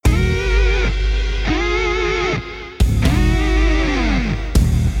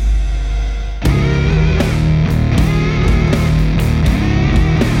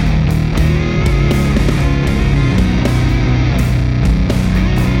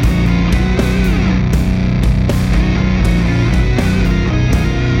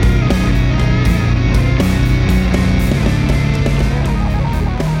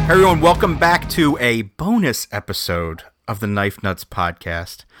Everyone, welcome back to a bonus episode of the Knife Nuts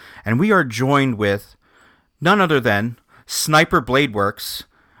podcast. And we are joined with none other than Sniper Blade Works.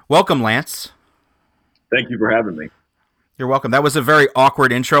 Welcome, Lance. Thank you for having me. You're welcome. That was a very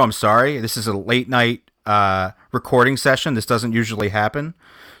awkward intro. I'm sorry. This is a late night recording session. This doesn't usually happen.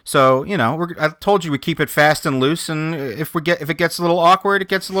 So, you know, I told you we keep it fast and loose, and if it gets a little awkward, it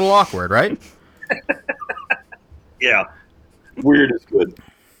gets a little awkward, right? Yeah. Weird is good.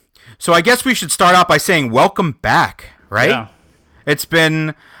 So I guess we should start out by saying welcome back, right? Yeah. It's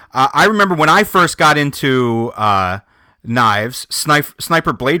been, I remember when I first got into knives,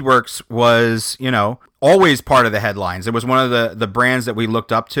 Sniper Blade Works was, you know, always part of the headlines. It was one of the brands that we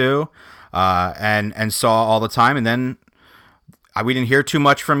looked up to and saw all the time. And then we didn't hear too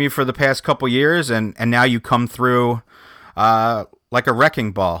much from you for the past couple years. And now you come through like a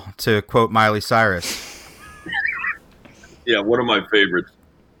wrecking ball, to quote Miley Cyrus. Yeah, one of my favorites.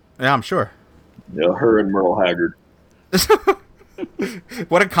 Yeah, I'm sure. Yeah, her and Merle Haggard.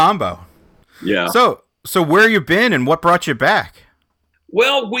 What a combo. Yeah. So where you been and what brought you back?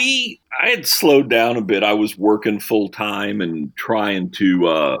 Well, I had slowed down a bit. I was working full time and trying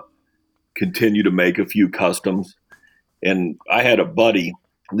to continue to make a few customs. And I had a buddy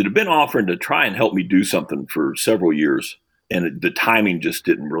that had been offering to try and help me do something for several years. And the timing just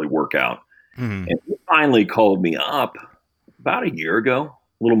didn't really work out. Mm-hmm. And he finally called me up about a year ago,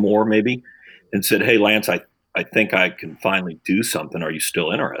 a little more maybe, and said, "Hey, Lance, I think I can finally do something. Are you still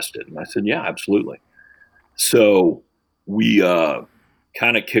interested?" And I said, "Yeah, absolutely." So we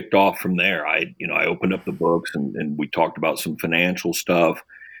kind of kicked off from there. I opened up the books and we talked about some financial stuff.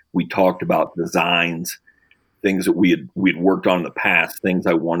 We talked about designs, things that we'd worked on in the past, things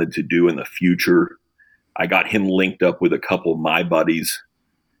I wanted to do in the future. I got him linked up with a couple of my buddies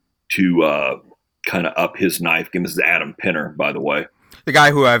to kind of up his knife game. This is Adam Pinner, by the way. The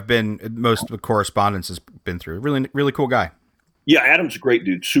guy who I've been, most of the correspondence has been through. Really, really cool guy. Yeah, Adam's a great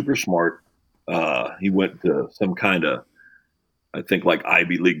dude, super smart. He went to some kind of, I think, like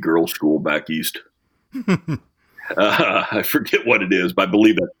Ivy League girls' school back east. I forget what it is, but I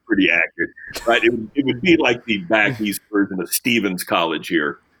believe that's pretty accurate. Right? It would be like the back east version of Stevens College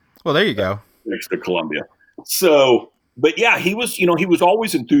here. Well, there you go. Next to Columbia. So, but yeah, he was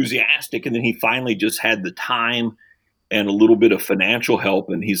always enthusiastic, and then he finally just had the time and a little bit of financial help,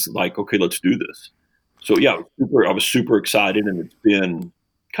 and he's like, "Okay, let's do this." So yeah, I was super excited, and it's been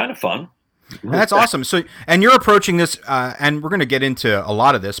kind of fun. That's awesome. So, and you're approaching this, and we're going to get into a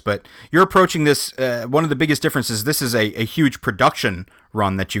lot of this, but you're approaching this. One of the biggest differences. This is a huge production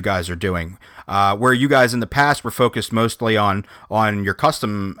run that you guys are doing, where you guys in the past were focused mostly on your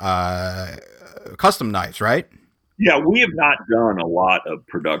custom knives, right? Yeah, we have not done a lot of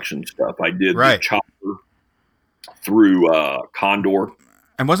production stuff. I did the chopper through Condor.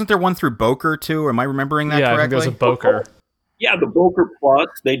 And wasn't there one through Boker too? Or am I remembering that correctly? Yeah, I think there was a Boker. Yeah, the Boker Plus.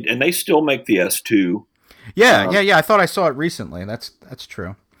 They still make the S2. Yeah. I thought I saw it recently. That's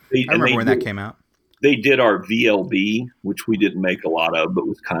true. I remember when that came out. They did our VLB, which we didn't make a lot of, but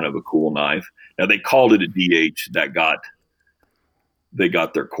was kind of a cool knife. Now they called it a DH. They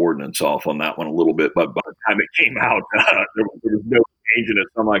got their coordinates off on that one a little bit, but by the time it came out, there was no change in it.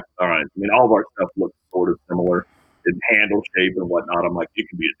 So I'm like, all right. I mean, all of our stuff looks sort of similar in handle shape and whatnot. I'm like, it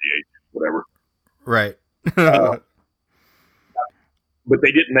can be a DH, whatever. Right. But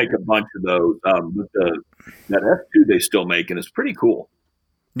they didn't make a bunch of those. But that F2 they still make, and it's pretty cool.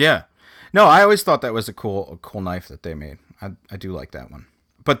 Yeah. No, I always thought that was a cool knife that they made. I do like that one.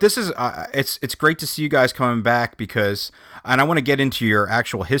 But this is it's great to see you guys coming back because, and I want to get into your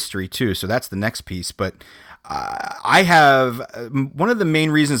actual history too. So that's the next piece. But I have one of the main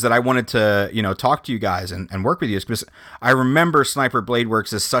reasons that I wanted to talk to you guys and work with you is because I remember Sniper Blade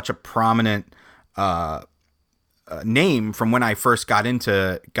Works as such a prominent name from when I first got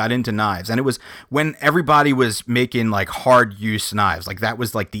into knives, and it was when everybody was making like hard use knives, like that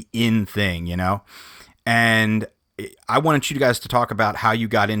was like the in thing, and I wanted you guys to talk about how you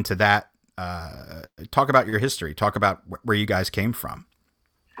got into that, talk about your history, talk about where you guys came from.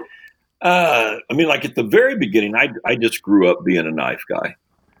 I mean, like at the very beginning, I just grew up being a knife guy.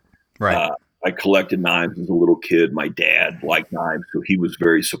 Right. I collected knives as a little kid. My dad liked knives, so he was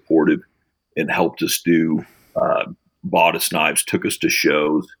very supportive and helped us bought us knives, took us to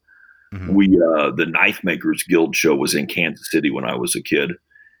shows. Mm-hmm. The Knife Makers Guild show was in Kansas City when I was a kid,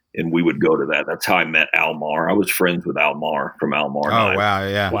 and we would go to that. That's how I met Almar. I was friends with Almar from Almar. Oh, wow,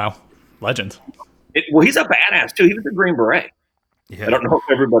 yeah. Wow. Legend. Well, he's a badass, too. He was a Green Beret. Yeah. I don't know if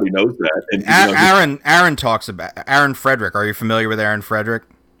everybody knows that. And, Aaron talks about Aaron Frederick. Are you familiar with Aaron Frederick?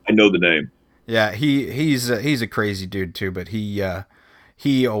 I know the name. Yeah, he's a crazy dude, too, but he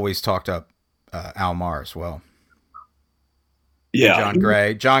he always talked up Almar as well. And Yeah. John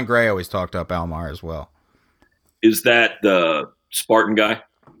Gray. John Gray always talked up Almar as well. Is that the Spartan guy?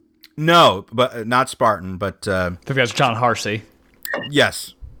 No, but not Spartan, but I think that's John Harsey.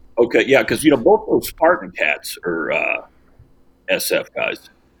 yes. Okay, yeah, because both those Spartan cats are SF guys,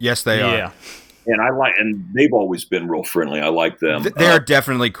 Yes, they are. Yeah. and they've always been real friendly. I like them. They are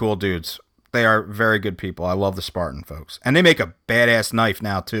definitely cool dudes. They are very good people. I love the Spartan folks. And they make a badass knife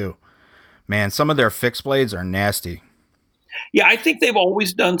now, too. Man, some of their fixed blades are nasty. Yeah, I think they've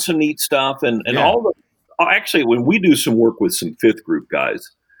always done some neat stuff, and Yeah. all the actually when we do some work with some fifth group guys,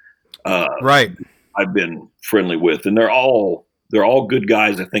 Right. I've been friendly with, and they're all good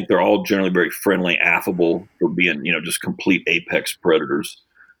guys. I think they're all generally very friendly, affable for being just complete apex predators.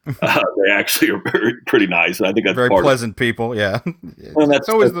 They actually are pretty nice, and I think that's Very part pleasant people, yeah. Well, It's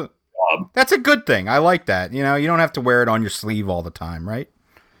always that's that's a good thing. I like that. You don't have to wear it on your sleeve all the time, right?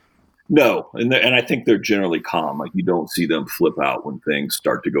 No, and I think they're generally calm. Like you don't see them flip out when things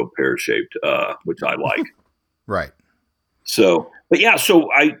start to go pear shaped, which I like. Right. So, but yeah,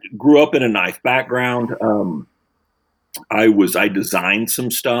 so I grew up in a knife background. I designed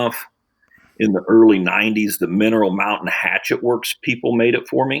some stuff in the early '90s. The Mineral Mountain Hatchet Works people made it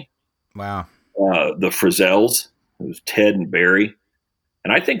for me. Wow. The Frizzels, it was Ted and Barry,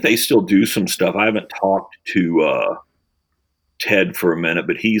 and I think they still do some stuff. I haven't talked to Ted for a minute,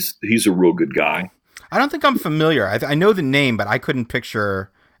 but he's a real good guy. I don't think I'm familiar. I know the name, but I couldn't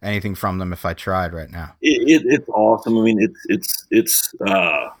picture anything from them if I tried right now. It's awesome. I mean,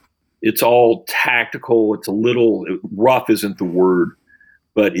 it's all tactical. It's a little rough, isn't the word,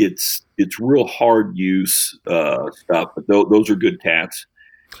 but it's real hard use stuff. But those are good cats.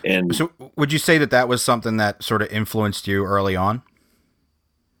 And So would you say that was something that sort of influenced you early on?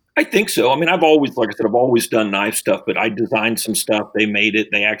 I think so. I mean, I've always done knife stuff, but I designed some stuff. They made it.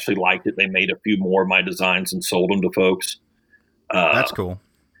 They actually liked it. They made a few more of my designs and sold them to folks. That's cool.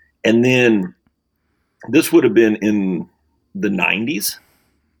 And then this would have been in the 90s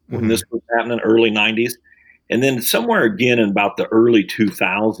when this was happening, early 90s. And then somewhere again in about the early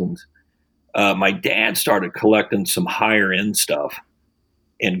 2000s, my dad started collecting some higher end stuff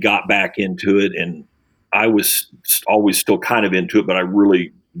and got back into it. And I was always still kind of into it, but I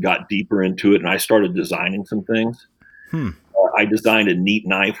really got deeper into it and I started designing some things. I designed a neat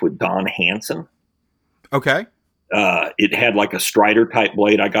knife with Don Hanson. Okay. It had like a Strider type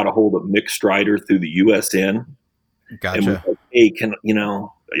blade. I got a hold of Mick Strider through the USN. Gotcha. And was like, hey,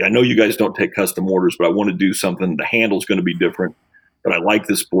 I know you guys don't take custom orders, but I want to do something. The handle's going to be different, but I like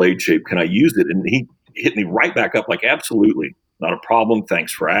this blade shape. Can I use it? And he hit me right back up like, absolutely. Not a problem.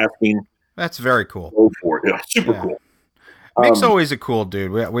 Thanks for asking. That's very cool. Go for it. Yeah, super cool. Mick's always a cool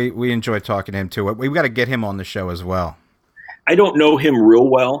dude. We enjoy talking to him too. We've got to get him on the show as well. I don't know him real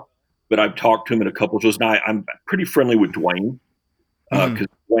well, but I've talked to him in a couple of shows. Now I'm pretty friendly with Dwayne because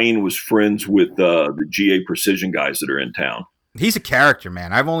Dwayne was friends with the GA Precision guys that are in town. He's a character,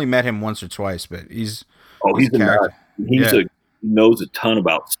 man. I've only met him once or twice, but he's He's a character. He knows a ton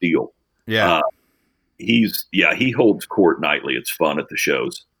about steel. Yeah. He holds court nightly. It's fun at the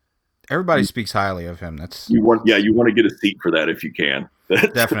shows. Everybody speaks highly of him. You want to get a seat for that if you can.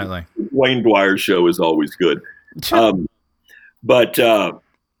 Definitely. Wayne Dwyer's show is always good.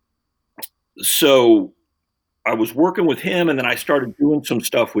 So I was working with him, and then I started doing some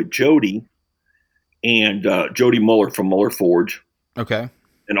stuff with Jody and Jody Muller from Muller Forge. Okay.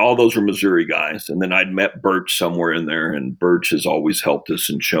 And all those are Missouri guys. And then I'd met Birch somewhere in there, and Birch has always helped us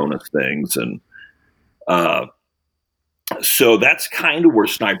and shown us things. And so that's kind of where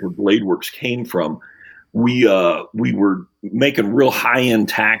Sniper Blade Works came from. We were making real high-end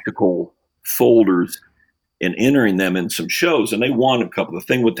tactical folders and entering them in some shows, and they won a couple. The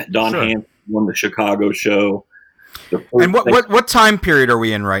thing with Don Hanson won the Chicago show. And what time period are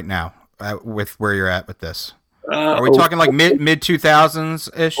we in right now with where you're at with this? Are we talking like mid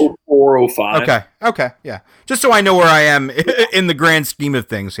 2000s ish? 04, 05. Okay, yeah. Just so I know where I am in the grand scheme of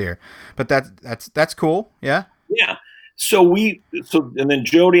things here. But that's cool. Yeah. Yeah. So and then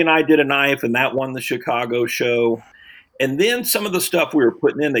Jody and I did a knife, and that won the Chicago show. And then some of the stuff we were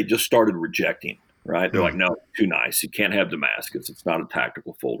putting in, they just started rejecting. Right? They're like, no, it's too nice. You can't have Damascus. It's not a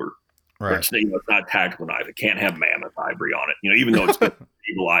tactical folder. Right. It's not a tactical knife. It can't have mammoth ivory on it. Even though it's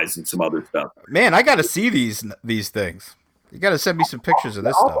stabilized and some other stuff. Man, I got to see these things. You got to send me some pictures of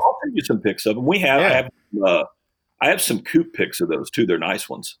this stuff. I'll send you some pics of them. I have some coupe pics of those too. They're nice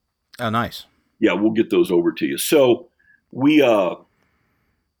ones. Oh, nice. Yeah, we'll get those over to you. So anyway,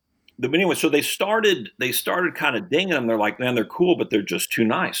 so they started kind of dinging them. They're like, man, they're cool, but they're just too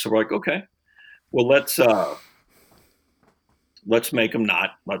nice. So we're like, okay, well, let's make them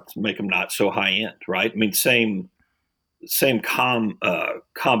not so high end, right? I mean, same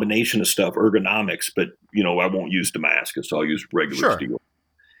combination of stuff, ergonomics, but I won't use Damascus. So I'll use regular Sure. steel.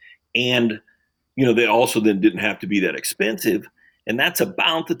 And they also then didn't have to be that expensive. And that's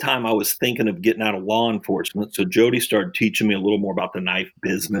about the time I was thinking of getting out of law enforcement. So Jody started teaching me a little more about the knife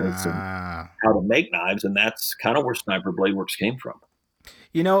business and Ah. how to make knives, and that's kind of where Sniper Blade Works came from.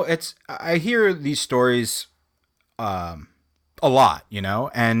 I hear these stories a lot,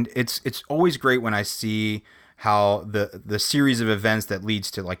 and it's always great when I see how the series of events that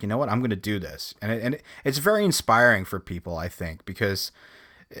leads to, like, what, I'm going to do this, and it's very inspiring for people, I think, because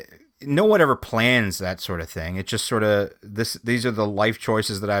no one ever plans that sort of thing. It just sort of these are the life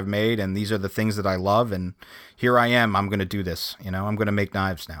choices that I've made, and these are the things that I love, and here I am. I'm going to do this. I'm going to make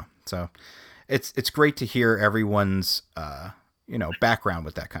knives now. So it's great to hear everyone's background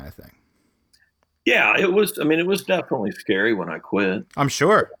with that kind of thing. Yeah, it was. I mean, it was definitely scary when I quit. I'm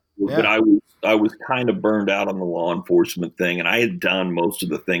sure. But Yeah. I was kind of burned out on the law enforcement thing, and I had done most of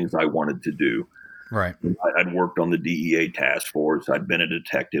the things I wanted to do. Right. I'd worked on the DEA task force. I'd been a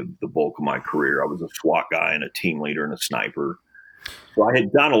detective the bulk of my career. I was a SWAT guy and a team leader and a sniper. So I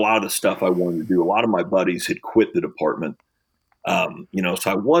had done a lot of the stuff I wanted to do. A lot of my buddies had quit the department. So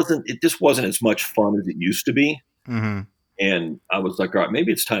it just wasn't as much fun as it used to be. Mm-hmm. And I was like, all right,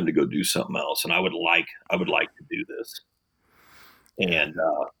 maybe it's time to go do something else. And I would like to do this. And,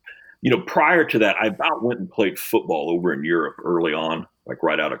 prior to that, I about went and played football over in Europe early on, like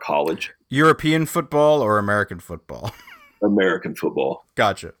right out of college. European football or American football? American football.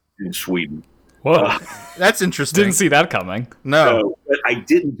 Gotcha. In Sweden. Whoa. That's interesting. Didn't see that coming. No. But I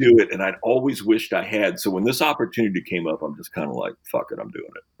didn't do it, and I'd always wished I had. So when this opportunity came up, I'm just kind of like, fuck it, I'm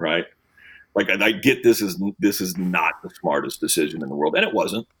doing it, right? Like, I get this is not the smartest decision in the world, and it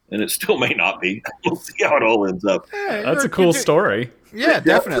wasn't, and it still may not be. We'll see how it all ends up. That's a cool story. Yeah,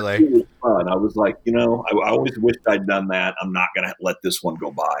 definitely. It was fun. I was like, I always wished I'd done that. I'm not going to let this one go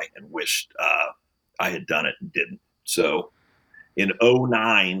by, and wished I had done it and didn't. So in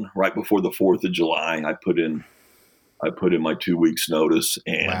 2009, right before the 4th of July, I put in my 2 weeks notice,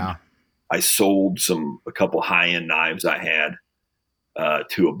 and Wow. I sold a couple high end knives I had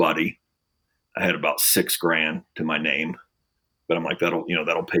to a buddy. I had about $6,000 to my name, but I'm like, that'll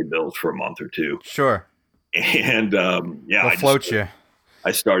pay bills for a month or two. Sure. And We'll float you.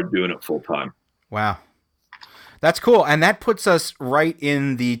 I started doing it full time. Wow. That's cool. And that puts us right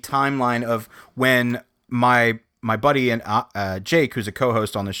in the timeline of when my buddy and Jake, who's a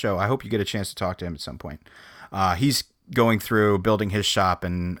co-host on the show, I hope you get a chance to talk to him at some point. He's going through building his shop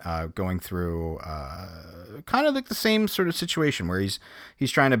and going through kind of like the same sort of situation where he's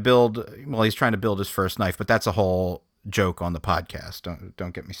trying to build his first knife, but that's a whole joke on the podcast.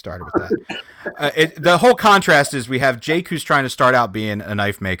 Don't get me started with that. The whole contrast is we have Jake, who's trying to start out being a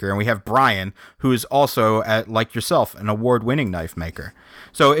knife maker, and we have Brian, who is also, like yourself, an award-winning knife maker.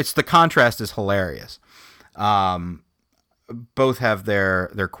 So the contrast is hilarious. Both have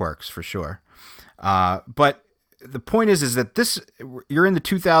their quirks for sure. But the point is that you're in the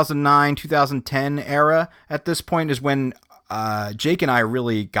 2009, 2010 era. At this point is when Jake and I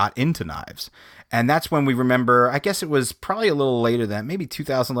really got into knives. And that's when we remember, I guess it was probably a little later than maybe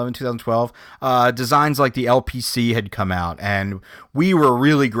 2011, 2012, designs like the LPC had come out, and we were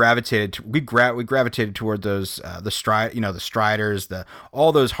really gravitated toward those the Striders,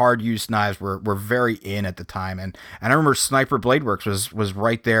 all those hard use knives were very in at the time, and I remember Sniper Blade Works was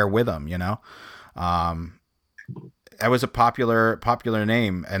right there with them, that was a popular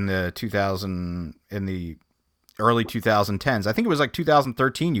name in the early 2010s. I think it was like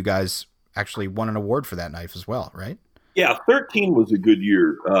 2013 you guys actually won an award for that knife as well, right? Yeah, 13 was a good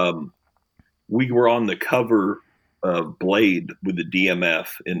year. We were on the cover of Blade with the DMF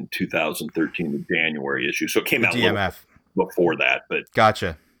in 2013, the January issue. So it came out DMF before that, but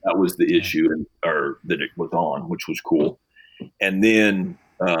gotcha. That was the issue, or that it was on, which was cool. And then,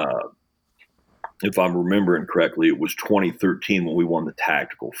 if I'm remembering correctly, it was 2013 when we won the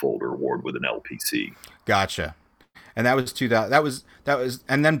Tactical Folder Award with an LPC. Gotcha. And that was 2000. That was,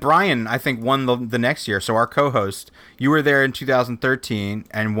 and then Brian, I think, won the next year. So our co-host, you were there in 2013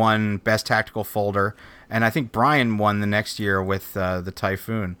 and won Best Tactical Folder, and I think Brian won the next year with the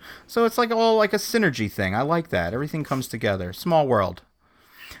Typhoon. So it's like all like a synergy thing. I like that. Everything comes together. Small world.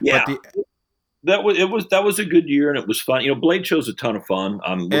 Yeah. That was a good year, and it was fun. Blade Show's a ton of fun.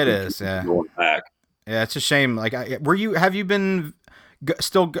 It is. Yeah. Going back. Yeah, it's a shame. Like, have you been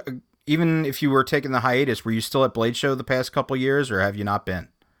still? Even if you were taking the hiatus, were you still at Blade Show the past couple years, or have you not been?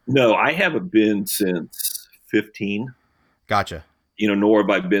 No, I haven't been since 15. Gotcha. nor have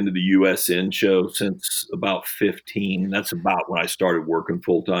I been to the USN show since about 15. That's about when I started working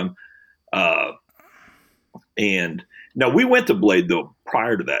full time. And now we went to Blade though.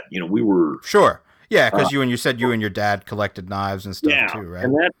 Prior to that, we were Sure. Yeah, because you said you and your dad collected knives and stuff yeah, too, right?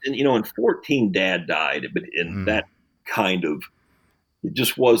 and in 14, Dad died, but that kind of it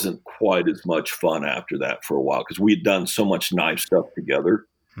just wasn't quite as much fun after that for a while because we had done so much knife stuff together.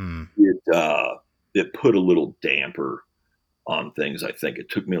 It put a little damper on things. I think it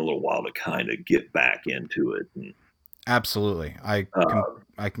took me a little while to kind of get back into it. And, absolutely, I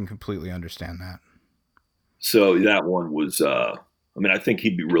can completely understand that. So that one was. I think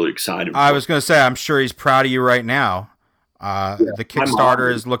he'd be really excited. I was going to say, I'm sure he's proud of you right now. The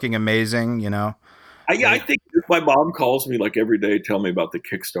Kickstarter is looking amazing. I think my mom calls me like every day, tell me about the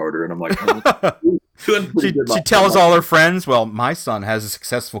Kickstarter, and I'm like, she tells all her friends, well, my son has a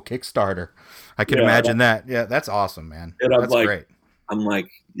successful Kickstarter. I can imagine that. Yeah, that's awesome, man. And that's great. I'm like,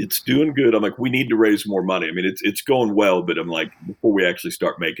 it's doing good. I'm like, we need to raise more money. I mean, it's going well, but I'm like, before we actually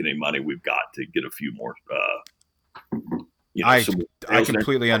start making any money, we've got to get a few more. I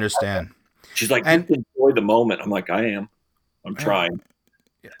completely understand. She's like, enjoy the moment. I'm like, I am. I'm trying.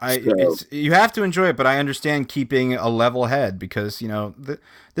 You have to enjoy it, but I understand keeping a level head because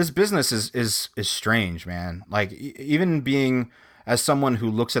this business is strange, man. Like even being as someone who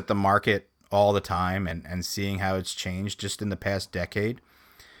looks at the market all the time and seeing how it's changed just in the past decade,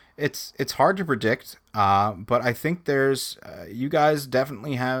 it's hard to predict. But I think there's you guys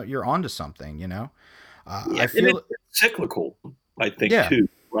definitely you're onto something. I feel it's cyclical. I think too,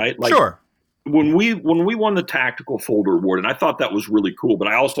 right? Like, sure. When we won the Tactical Folder Award, and I thought that was really cool, but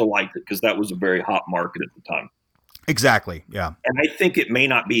I also liked it because that was a very hot market at the time. Exactly, yeah. And I think it may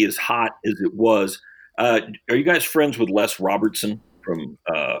not be as hot as it was. Are you guys friends with Les Robertson from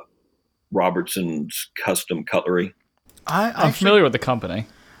Robertson's Custom Cutlery? I'm familiar with the company.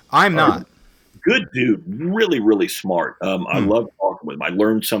 I'm not. Good dude, really, really smart. I love talking with him. I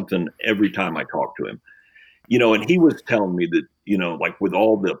learned something every time I talk to him. And he was telling me that, like with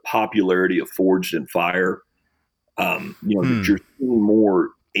all the popularity of Forged in Fire, that you're seeing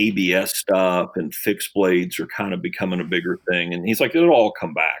more ABS stuff and fixed blades are kind of becoming a bigger thing. And he's like, it'll all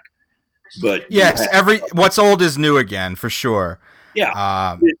come back. But yes, what's old is new again, for sure.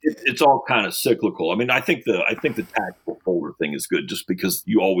 Yeah, it's all kind of cyclical. I mean, I think the tactical folder thing is good just because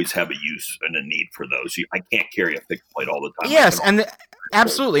you always have a use and a need for those. I can't carry a fixed blade all the time. Yes,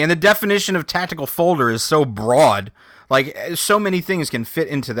 absolutely. And the definition of tactical folder is so broad. Like so many things can fit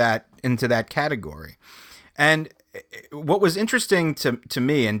into that category. And what was interesting to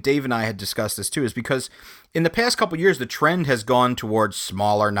me, and Dave and I had discussed this too, is because in the past couple of years, the trend has gone towards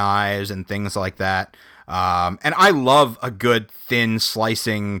smaller knives and things like that. And I love a good, thin,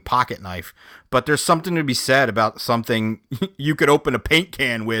 slicing pocket knife, but there's something to be said about something you could open a paint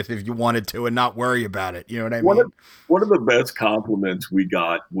can with if you wanted to and not worry about it. You know what I mean? One of the best compliments we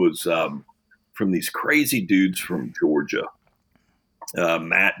got was from these crazy dudes from Georgia.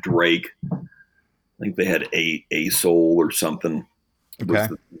 Matt Drake. I think they had a soul or something at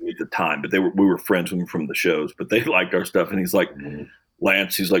the time, but we were friends with them from the shows, but they liked our stuff. And he's like,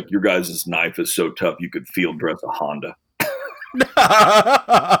 Lance, he's like, your guys' knife is so tough you could field dress a Honda.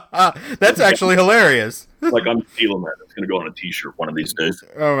 That's actually hilarious. Like, I'm stealing that. It's going to go on a T-shirt one of these days.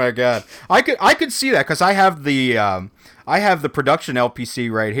 Oh my god, I could see that because I have the production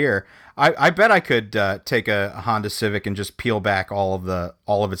LPC right here. I bet I could take a Honda Civic and just peel back all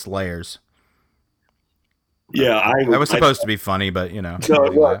of its layers. Yeah, that was supposed to be funny, but No,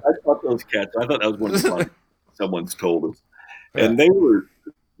 I thought those cats. I thought that was one of the fun someone's told us. And those were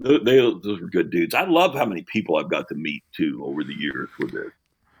good dudes. I love how many people I've got to meet too over the years with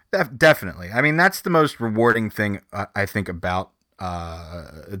this. Definitely. I mean, that's the most rewarding thing I think about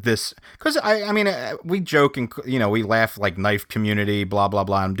this, because I mean, we joke and we laugh like knife community, blah blah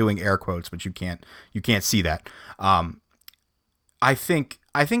blah. I'm doing air quotes, but you can't see that. I think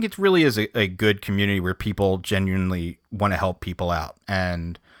it really is a good community where people genuinely want to help people out,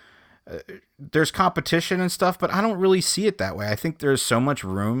 and there's competition and stuff, but I don't really see it that way. I think there's so much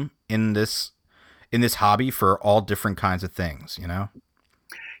room in this hobby for all different kinds of things,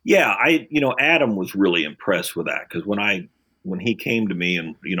 Yeah, Adam was really impressed with that because when he came to me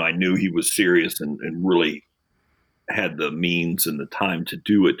and I knew he was serious and really had the means and the time to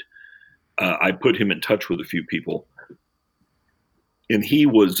do it, I put him in touch with a few people, and he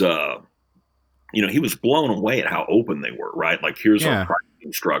was he was blown away at how open they were. Right, like here's our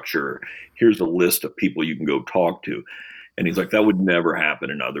pricing structure, here's a list of people you can go talk to, and he's like, that would never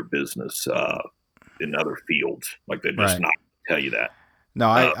happen in other business, in other fields. Like they're just not tell you that. No,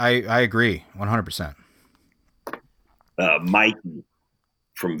 I agree 100%. Mikey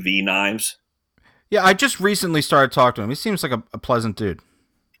from V Knives. Yeah, I just recently started talking to him. He seems like a pleasant dude.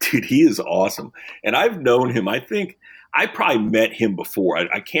 Dude, he is awesome. And I've known him. I think I probably met him before.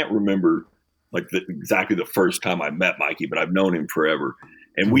 I can't remember like exactly the first time I met Mikey, but I've known him forever.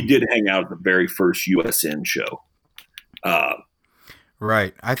 And we did hang out at the very first USN show.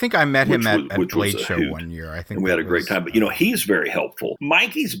 Right. I think I met him at Blade Show one year. I think and we had a great time. But, he's very helpful.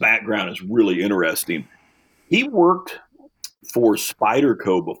 Mikey's background is really interesting. He worked for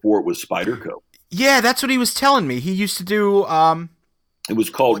Spyderco before it was Spyderco. Yeah, that's what he was telling me. He used to do... It was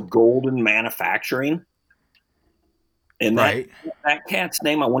called Golden Manufacturing. And that cat's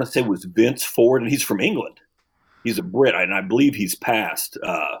name, I want to say, was Vince Ford, and he's from England. He's a Brit, and I believe he's passed.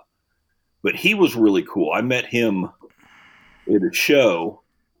 But he was really cool. I met him at a show,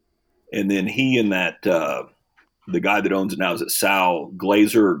 and then he and that the guy that owns it now, is it Sal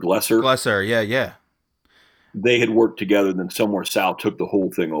Glazer or Glesser? Glesser, yeah. They had worked together, then somewhere Sal took the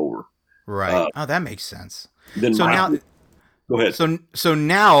whole thing over. Right. That makes sense. Then now... Go ahead. So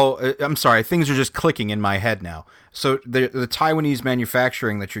now, I'm sorry, things are just clicking in my head now. So the Taiwanese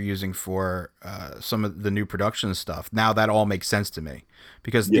manufacturing that you're using for some of the new production stuff, now that all makes sense to me,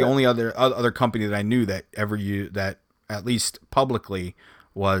 because the only other company that I knew that ever used that, at least publicly,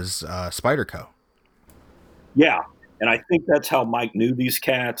 was Spyderco. Yeah, and I think that's how Mike knew these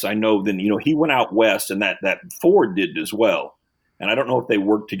cats. I know then he went out west, and that Ford did as well. And I don't know if they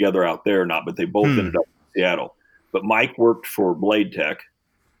worked together out there or not, but they both ended up in Seattle. But Mike worked for Blade Tech.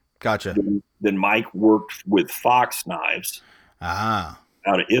 Gotcha. Then Mike worked with Fox Knives out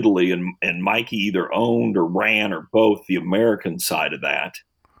of Italy. And Mikey either owned or ran or both the American side of that.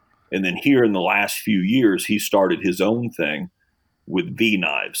 And then here in the last few years, he started his own thing with V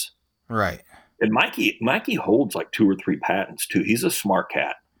Knives. Right. And Mikey holds like 2 or 3 patents too. He's a smart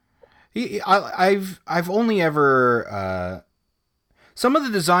cat. I've only ever... some of the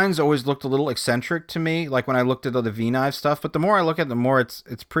designs always looked a little eccentric to me, like when I looked at the V-Knife stuff, but the more I look at it, the more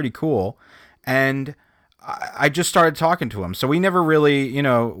it's pretty cool. And I just started talking to him. So we never really,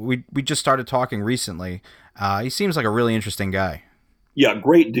 we just started talking recently. He seems like a really interesting guy. Yeah,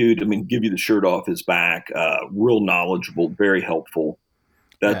 great dude. I mean, give you the shirt off his back. Real knowledgeable, very helpful.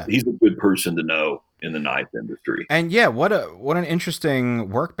 He's a good person to know in the knife industry. And what an interesting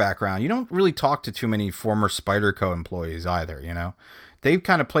work background. You don't really talk to too many former Spyderco employees either, They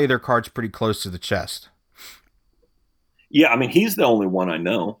kind of play their cards pretty close to the chest. Yeah, I mean, he's the only one I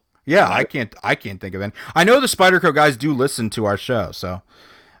know. Yeah, I can't think of any. I know the Spyderco guys do listen to our show, so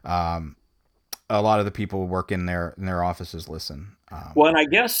a lot of the people who work in their offices listen. Well, and I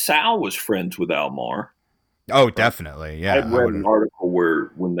guess Sal was friends with Almar. Oh, definitely. Yeah, I read an article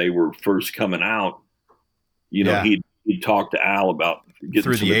where when they were first coming out, he'd talk to Al about getting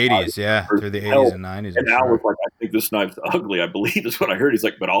through the 80s, through the 80s and 90s. And Al was like, "I think this knife's ugly. I believe is what I heard." He's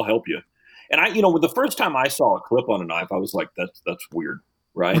like, "But I'll help you." And I, with the first time I saw a clip on a knife, I was like, "That's weird."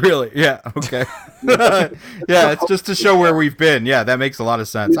 Right? Really? Yeah. Okay. Yeah, it's just to show where we've been. Yeah, that makes a lot of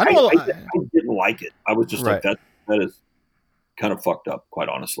sense. I didn't like it. I was just like, that is kind of fucked up, quite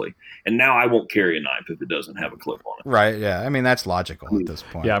honestly. And now I won't carry a knife if it doesn't have a clip on it. Right. Yeah. I mean, that's logical at this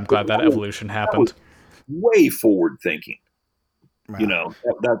point. Yeah, I'm glad that evolution happened. Way forward thinking. Right.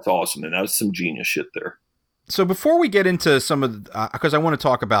 That's awesome. And that was some genius shit there. So before we get into some of because I want to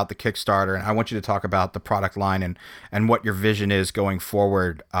talk about the Kickstarter, and I want you to talk about the product line and what your vision is going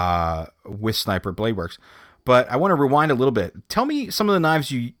forward with Sniper Blade Works. But I want to rewind a little bit. Tell me some of the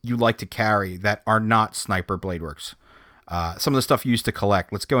knives you like to carry that are not Sniper Blade Works. Some of the stuff you used to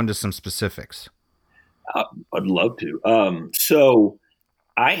collect. Let's go into some specifics. I'd love to. So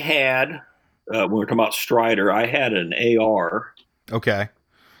I had, when we were talking about Strider, I had an AR. Okay.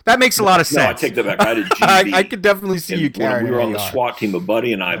 That makes a lot of sense. No, I take that back. I had a GB. I could definitely see you carrying. When we were on the SWAT team, a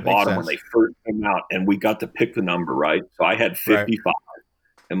buddy and I bought them when they first came out, and we got to pick the number, right? So I had 55,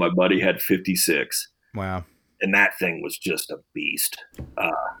 and my buddy had 56. Wow. And that thing was just a beast.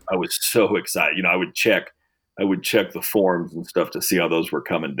 I was so excited. I would check the forums and stuff to see how those were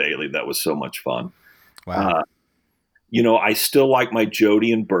coming daily. That was so much fun. Wow. I still like my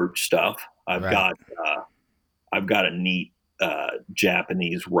Jody and Birch stuff. I've got a neat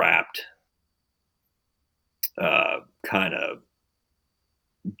Japanese wrapped kind of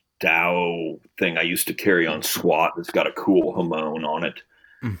Dow thing I used to carry on SWAT that's got a cool Hamon on it.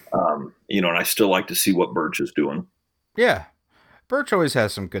 And I still like to see what Birch is doing. Yeah. Birch always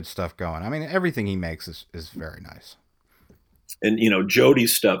has some good stuff going. I mean, everything he makes is very nice. And,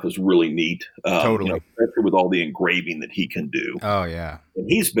 Jody's stuff is really neat. Totally. Especially with all the engraving that he can do. Oh, yeah. And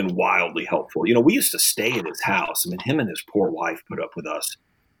he's been wildly helpful. We used to stay at his house. I mean, him and his poor wife put up with us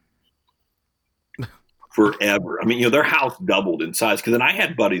forever. I mean, their house doubled in size because then I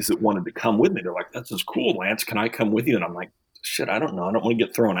had buddies that wanted to come with me. They're like, "This is cool, Lance. Can I come with you?" And I'm like, "Shit, I don't know. I don't want to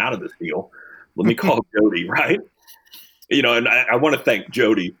get thrown out of this deal. Let me call Jody, right?" And I want to thank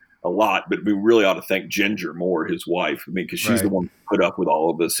Jody a lot, but we really ought to thank Ginger more, his wife. I mean, because she's the one who put up with all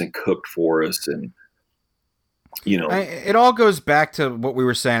of this and cooked for us, and it all goes back to what we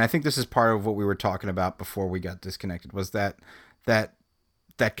were saying. I think this is part of what we were talking about before we got disconnected. Was that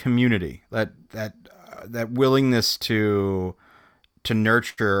community, that willingness to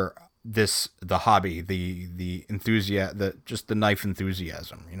nurture the hobby, the enthusiasm, just the knife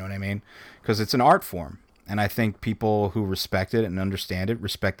enthusiasm. You know what I mean? Because it's an art form. And I think people who respect it and understand it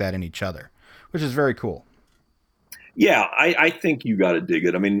respect that in each other, which is very cool. Yeah, I think you got to dig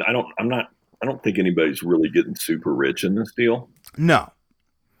it. I mean, I don't think anybody's really getting super rich in this deal. No,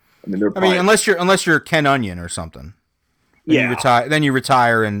 I mean, unless you're Ken Onion or something. Then you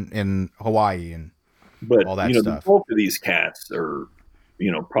retire in Hawaii and all that stuff. Both of these cats are,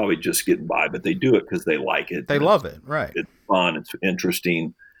 probably just getting by, but they do it because they like it. They love it, right? It's fun. It's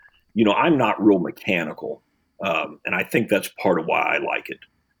interesting. I'm not real mechanical, and I think that's part of why I like it,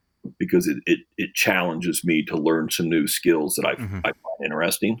 because it challenges me to learn some new skills that I find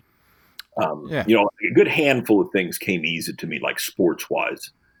interesting. A good handful of things came easy to me, like sports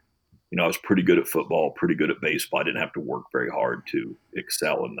wise. I was pretty good at football, pretty good at baseball. I didn't have to work very hard to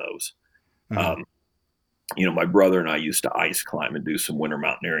excel in those. My brother and I used to ice climb and do some winter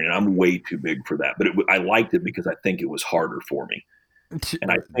mountaineering, and I'm way too big for that. But I liked it because I think it was harder for me.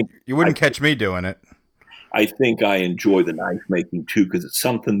 And I think you wouldn't catch me doing it. I think I enjoy the knife making too, because it's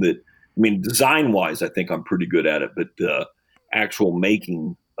something that, design wise, I think I'm pretty good at it, but the actual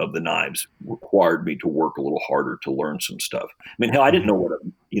making of the knives required me to work a little harder to learn some stuff. Hell, I didn't know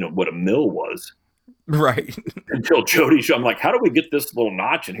what a mill was. Right. Until Jody showed, I'm like, how do we get this little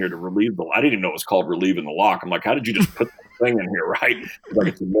notch in here to relieve I didn't even know it was called relieving the lock. I'm like, how did you just put the thing in here, right? Like,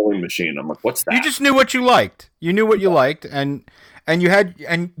 it's a milling machine. I'm like, what's that? You just knew what you liked. You knew what you liked, and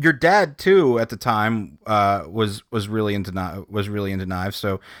your dad too at the time was really into knives.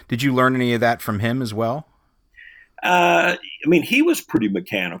 So did you learn any of that from him as well? He was pretty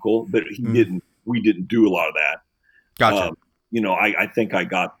mechanical, but we didn't do a lot of that. Gotcha. I think I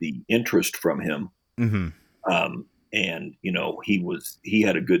got the interest from him. And he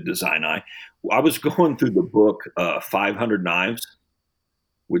had a good design eye. I was going through the book 500 Knives,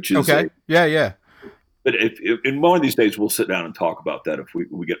 which is okay. Yeah. But if in one of these days we'll sit down and talk about that if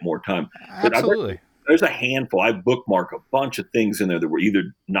we get more time. Absolutely. There's a handful. I bookmark a bunch of things in there that were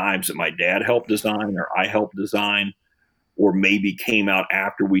either knives that my dad helped design or I helped design, or maybe came out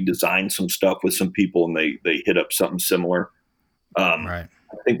after we designed some stuff with some people and they hit up something similar. Right.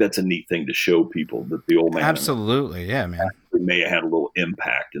 I think that's a neat thing to show people that the old man absolutely, yeah, man, may have had a little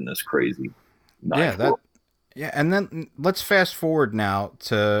impact in this crazy knife world. And then let's fast forward now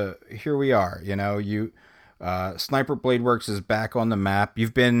to here we are. Sniper Blade Works is back on the map.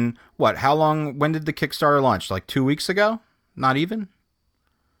 You've been how long? When did the Kickstarter launch? Like 2 weeks ago? Not even?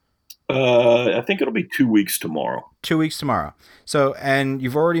 I think it'll be 2 weeks tomorrow. 2 weeks tomorrow. So, and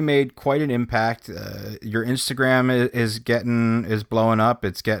you've already made quite an impact. Your Instagram is blowing up.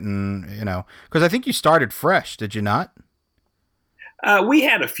 It's getting, because I think you started fresh, did you not? We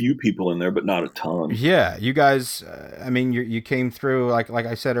had a few people in there, but not a ton. Yeah, you guys. You came through like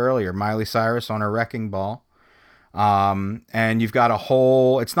I said earlier, Miley Cyrus on her wrecking ball, and you've got a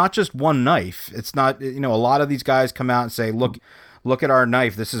whole. It's not just one knife. It's not. A lot of these guys come out and say, "Look at our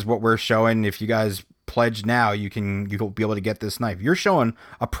knife. This is what we're showing. If you guys pledge now, you'll be able to get this knife." You're showing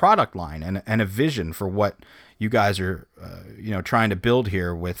a product line and a vision for what you guys are, trying to build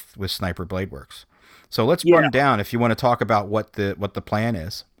here with Sniper Blade Works. So let's run down if you want to talk about what the plan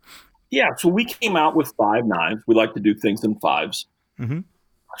is. Yeah, so we came out with 5 knives. We like to do things in 5s.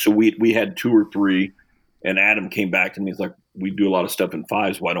 So we had 2 or 3, and Adam came back to me. He's like, "We do a lot of stuff in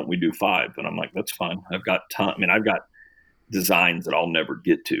 5s. Why don't we do 5?" And I'm like, "That's fine. I've got I've got designs that I'll never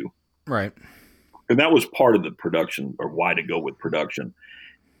get to." Right. And that was part of the production, or why to go with production,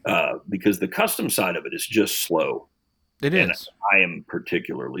 because the custom side of it is just slow. It is. I am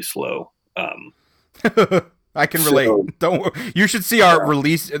particularly slow. I can relate. You should see our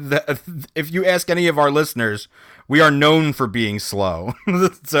release. If you ask any of our listeners, we are known for being slow.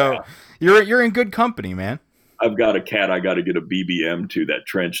 So you're in good company, man. I've got a cat I got to get a BBM to. That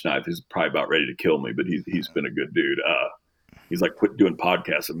trench knife is probably about ready to kill me, but he's been a good dude. He's like, "Quit doing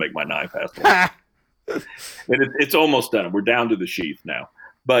podcasts and make my knife hassle." And it's almost done. We're down to the sheath now.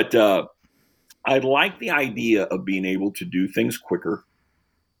 But I like the idea of being able to do things quicker,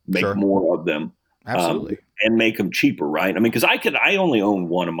 make more of them. Absolutely. And make them cheaper, right? Because I only own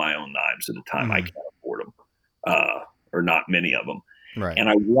one of my own knives at a time. I can't afford or not many of them. Right. And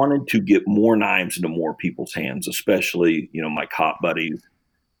I wanted to get more knives into more people's hands, especially, my cop buddies,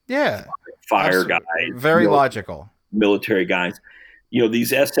 Yeah. fire Absolutely. guys, Very logical. military guys.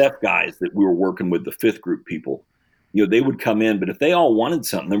 These SF guys that we were working with, the fifth group people, they would come in, but if they all wanted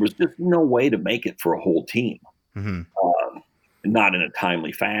something, there was just no way to make it for a whole team. Mm-hmm. Not in a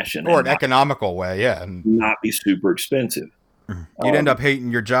timely fashion. Or an economical way, yeah. And not be super expensive. you'd end up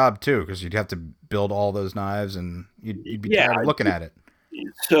hating your job, too, because you'd have to build all those knives, and you'd be tired of looking at it.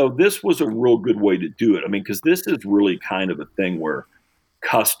 So this was a real good way to do it. I mean, because this is really kind of a thing where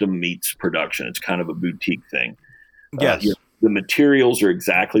custom meets production. It's kind of a boutique thing. Yes. The materials are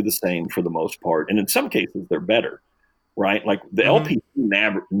exactly the same for the most part. And in some cases, they're better, right? Like the LPC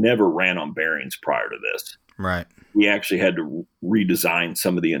never ran on bearings prior to this. Right. We actually had to redesign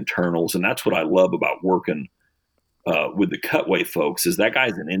some of the internals. And that's what I love about working with the Cutway folks is that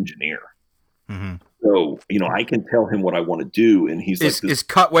guy's an engineer. Mm-hmm. So, I can tell him what I want to do. And he's is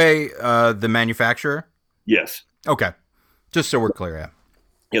Cutway the manufacturer? Yes. Okay. Just so we're clear, yeah.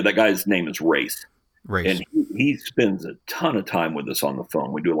 Yeah, that guy's name is Race. Race. And he spends a ton of time with us on the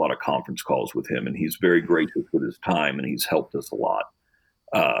phone. We do a lot of conference calls with him, and he's very gracious with his time, and he's helped us a lot.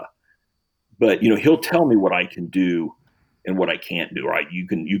 But he'll tell me what I can do and what I can't do. Right? You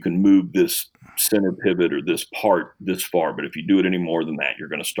can move this center pivot or this part this far, but if you do it any more than that, you're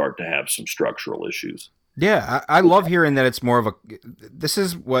going to start to have some structural issues. Yeah, I love hearing that it's more of a. This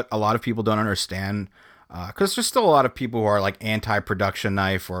is what a lot of people don't understand. Because there's still a lot of people who are like anti-production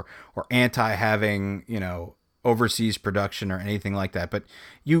knife or anti-having, overseas production or anything like that. But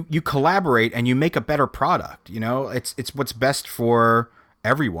you collaborate and you make a better product. It's what's best for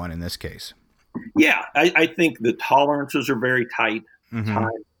everyone in this case. Yeah, I think the tolerances are very tight. Mm-hmm.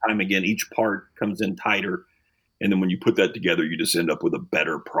 Time again, each part comes in tighter. And then when you put that together, you just end up with a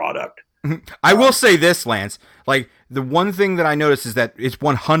better product. I will say this, Lance. Like, the one thing that I noticed is that it's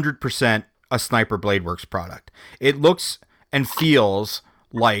 100% a Sniper Blade Works product. It looks and feels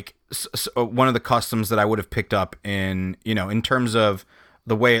like one of the customs that I would have picked up in terms of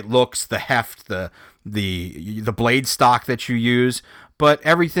the way it looks, the heft, the blade stock that you use, but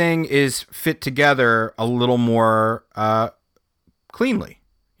everything is fit together a little more cleanly.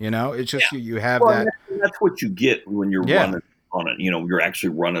 It's just you have that. That's what you get when you're running on it. You're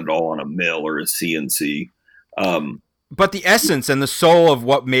actually running it all on a mill or a CNC. But the essence and the soul of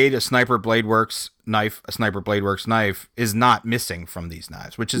what made a Sniper Blade Works knife is not missing from these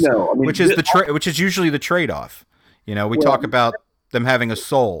knives, which is which is usually the trade-off. We talk about them having a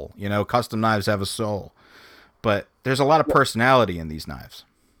soul. Custom knives have a soul, but there's a lot of personality in these knives.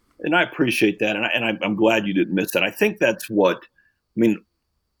 And I appreciate that, and I'm glad you didn't miss that. I think that's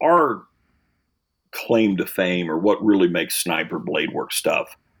our claim to fame, or what really makes Sniper Blade Works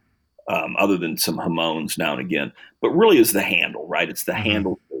stuff. Other than some Hamones now and again, but really is the handle, right? It's the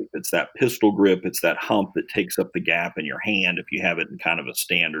handle shape. It's that pistol grip. It's that hump that takes up the gap in your hand. If you have it in kind of a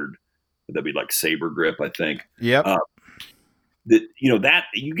standard, that'd be like saber grip, I think. Yep. That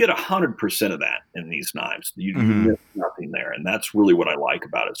you get 100% of that in these knives. You miss nothing there, and that's really what I like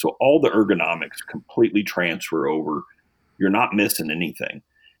about it. So all the ergonomics completely transfer over. You're not missing anything,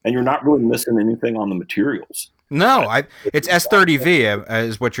 and you're not really missing anything on the materials. No, it's S30V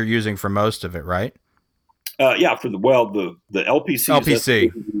is what you're using for most of it, right? Yeah, for the LPC.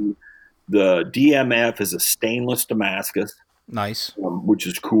 LPC. The DMF is a stainless Damascus. Nice. Which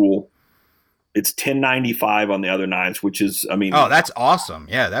is cool. It's $10.95 on the other knives, which is, oh, that's awesome.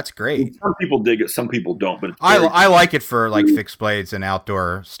 Yeah, that's great. Some people dig it, some people don't, but I like it for like fixed blades and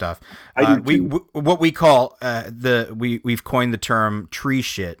outdoor stuff. What we call we've coined the term tree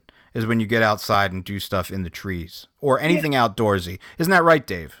shit is when you get outside and do stuff in the trees or anything outdoorsy. Isn't that right,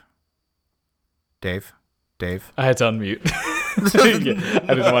 Dave? Dave? I had to unmute.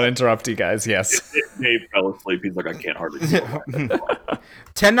 I didn't want to interrupt you guys. Yes. Dave fell asleep. He's like, I can't hardly do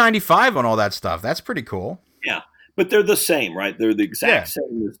 $10.95 on all that stuff. That's pretty cool. Yeah. But they're the same, right? They're the exact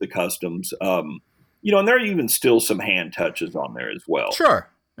same as the customs. And there are even still some hand touches on there as well. Sure.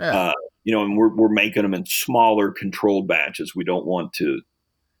 Yeah. And we're making them in smaller controlled batches. We don't want to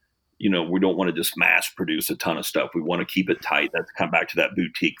just mass produce a ton of stuff. We want to keep it tight. That's come back to that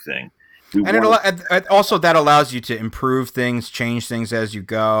boutique thing. It also that allows you to improve things, change things as you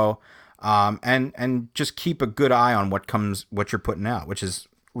go, and just keep a good eye on what you're putting out, which is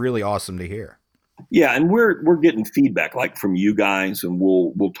really awesome to hear. Yeah, and we're getting feedback like from you guys, and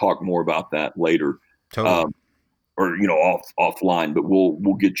we'll talk more about that later, totally. Or offline. But we'll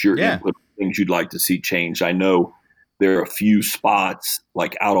get your input, things you'd like to see changed. I know there are a few spots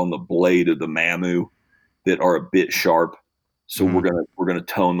like out on the blade of the Mamu that are a bit sharp. So we're gonna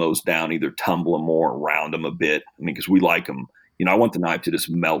tone those down, either tumble them more, round them a bit. I mean, because we like them. I want the knife to just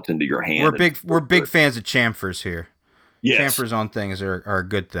melt into your hand. We're big fans of chamfers here. Yes. Chamfers on things are a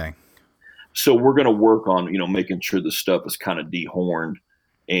good thing. So we're going to work on, making sure the stuff is kind of dehorned.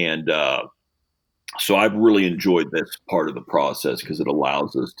 And so I've really enjoyed this part of the process because it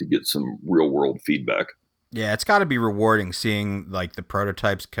allows us to get some real world feedback. Yeah, it's got to be rewarding seeing like the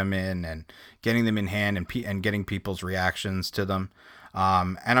prototypes come in and getting them in hand and getting people's reactions to them.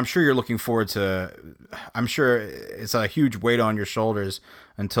 And I'm sure you're looking forward to, I'm sure it's a huge weight on your shoulders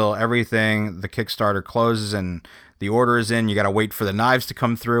until everything, the Kickstarter closes and the order is in. You got to wait for the knives to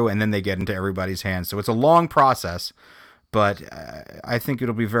come through and then they get into everybody's hands. So it's a long process, but I think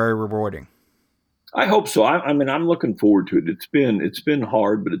it'll be very rewarding. I hope so. I mean, I'm looking forward to it. It's been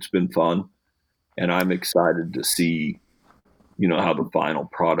hard, but it's been fun. And I'm excited to see, how the final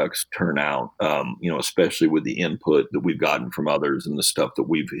products turn out, especially with the input that we've gotten from others and the stuff that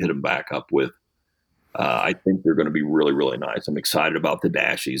we've hit them back up with. I think they're going to be really, really nice. I'm excited about the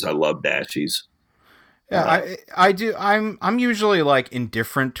dashies. I love dashies. Yeah, I do. I'm usually like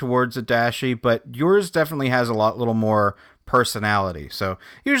indifferent towards a dashie, but yours definitely has a little more personality. So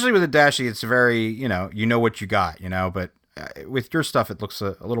usually with a dashie, it's very, you know what you got, but with your stuff, it looks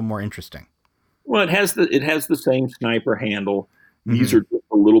a little more interesting. Well, it has the same sniper handle. These are just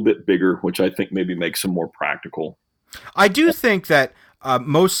a little bit bigger, which I think maybe makes them more practical. I do think that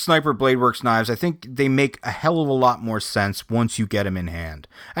most Sniper Blade Works knives, I think they make a hell of a lot more sense once you get them in hand.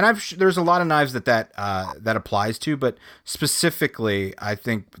 And there's a lot of knives that applies to, but specifically, I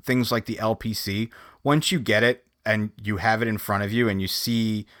think things like the LPC, once you get it and you have it in front of you and you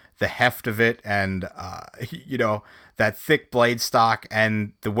see the heft of it and, that thick blade stock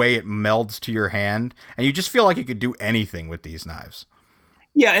and the way it melds to your hand, and you just feel like you could do anything with these knives.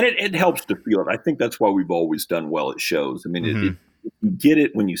 Yeah, and it helps to feel it. I think that's why we've always done well at shows. I mean, if you get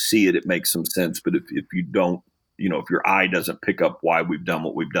it when you see it, it makes some sense. But if you don't, if your eye doesn't pick up why we've done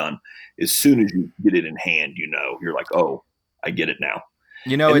what we've done, as soon as you get it in hand, you're like, oh, I get it now.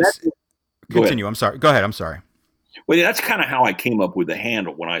 Continue. I'm sorry. Go ahead. I'm sorry. Well, yeah, that's kind of how I came up with the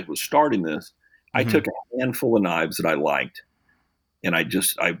handle. When I was starting this, I took a handful of knives that I liked, and I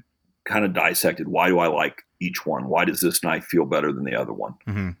kind of dissected, why do I like each one? Why does this knife feel better than the other one?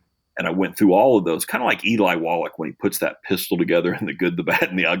 And I went through all of those, kind of like Eli Wallach when he puts that pistol together in the good, the bad,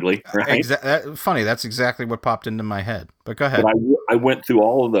 and the ugly. Right? Funny. That's exactly what popped into my head. But go ahead. But I went through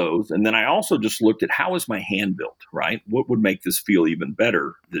all of those, and then I also just looked at how is my hand built, right? What would make this feel even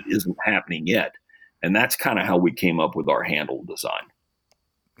better that isn't happening yet? And that's kind of how we came up with our handle design.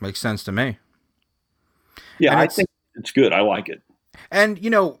 Makes sense to me. Yeah, I think it's good. I like it. And,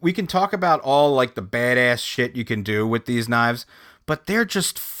 we can talk about all like the badass shit you can do with these knives, but they're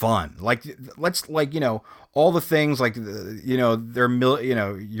just fun. Like, all the things like, your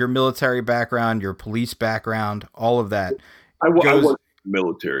military background, your police background, all of that. I was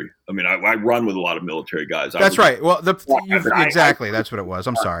military. I mean, I run with a lot of military guys. That's right. Well, exactly. That's what it was.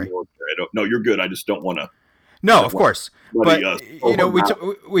 I'm sorry. No, you're good. I just don't want to. No, of course. But,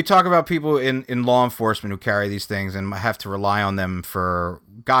 we talk about people in law enforcement who carry these things and have to rely on them for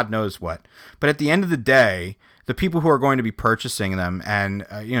God knows what. But at the end of the day, the people who are going to be purchasing them and,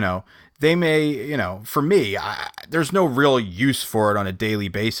 they may, for me, there's no real use for it on a daily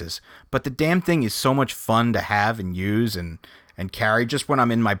basis. But the damn thing is so much fun to have and use and carry just when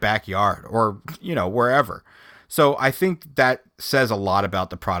I'm in my backyard or, wherever. So I think that says a lot about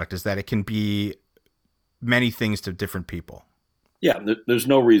the product, is that it can be many things to different people. Yeah, there's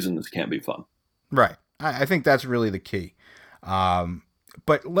no reason this can't be fun. Right. I think that's really the key.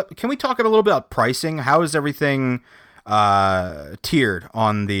 But can we talk a little bit about pricing? How is everything tiered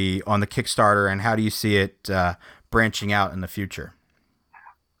on the Kickstarter, and how do you see it branching out in the future?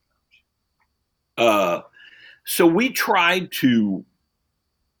 So we tried to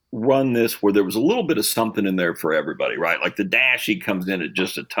run this where there was a little bit of something in there for everybody, right? Like the dashie comes in at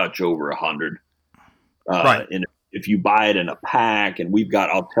just a touch over 100. Right. And if you buy it in a pack, and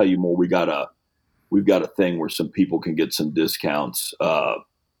I'll tell you more, we've got a thing where some people can get some discounts,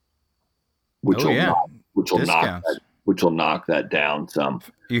 which will knock that down some.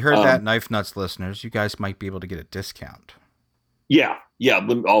 You heard that, Knife Nuts listeners? You guys might be able to get a discount. Yeah.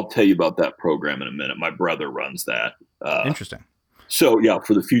 I'll tell you about that program in a minute. My brother runs that. Interesting. So yeah,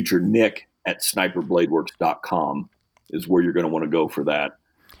 for the future, Nick at sniperbladeworks.com is where you're going to want to go for that.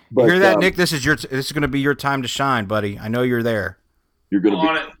 But, you hear that, Nick? This is going to be your time to shine, buddy. I know you're there. You're going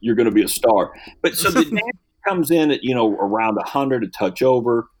to be a star. But so the damage comes in at around 100, a touch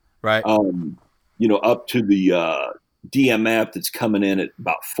over, right? Up to the DMF that's coming in at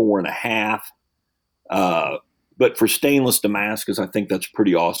about 4.5. But for stainless Damascus, I think that's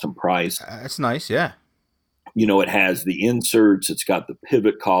pretty awesome price. That's nice. Yeah. It has the inserts. It's got the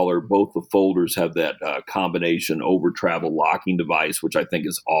pivot collar. Both the folders have that combination over travel locking device, which I think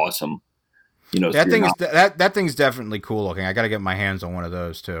is awesome. That thing's definitely cool looking. I got to get my hands on one of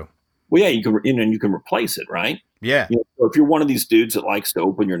those too. Well, yeah, you can replace it, right? Yeah. So if you're one of these dudes that likes to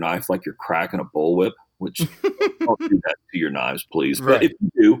open your knife like you're cracking a bullwhip, which don't do that to your knives, please. Right. But if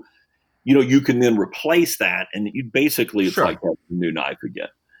you do, you can then replace that, and you basically it's Sure. like having a new knife again.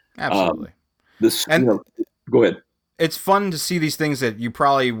 Absolutely. Go ahead. It's fun to see these things that you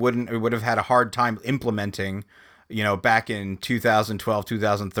probably would have had a hard time implementing, back in 2012,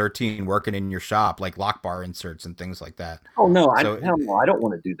 2013, working in your shop, like lock bar inserts and things like that. Oh no, hell no, I don't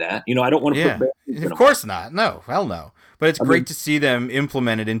want to do that. I don't want to put. Of course not. No, hell no. But it's great to see them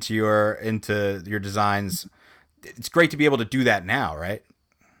implemented into your designs. It's great to be able to do that now, right?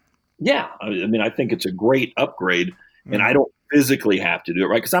 Yeah, I think it's a great upgrade, and I don't physically have to do it,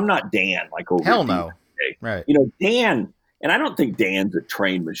 right? Because I'm not Dan, like over. Hell no. Right. Dan, and I don't think Dan's a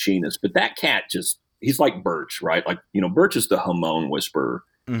trained machinist, but that cat he's like Birch, right? Like, Birch is the Hamon whisperer.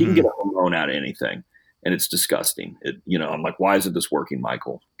 Mm-hmm. He can get a Hamon out of anything, and it's disgusting. I'm like, why isn't this working,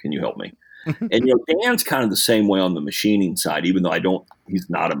 Michael? Can you help me? And, Dan's kind of the same way on the machining side, even though he's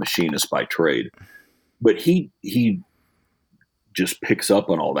not a machinist by trade, but he just picks up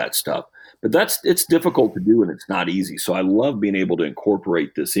on all that stuff. But it's difficult to do, and it's not easy. So I love being able to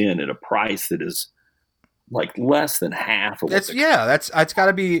incorporate this in at a price that is like less than half of it's got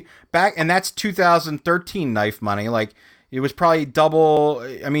to be back, and that's 2013 knife money. Like, it was probably double.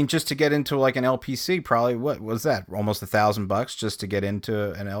 I mean, just to get into like an LPC, probably what was that? Almost $1,000 just to get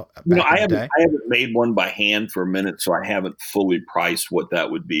into an I haven't made one by hand for a minute, so I haven't fully priced what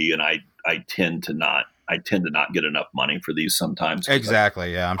that would be, and I tend to not get enough money for these sometimes.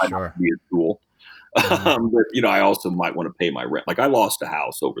 Exactly. Yeah, I'm sure. Be a tool. Mm-hmm. But I also might want to pay my rent. Like, I lost a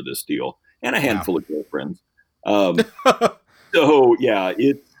house over this deal and a handful of girlfriends. So yeah,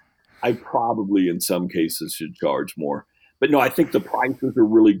 I probably in some cases should charge more, but no, I think the prices are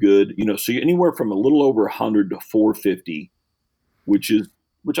really good. So anywhere from a little over 100 to 450, which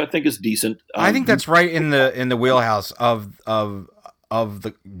I think is decent. I think that's right in the wheelhouse of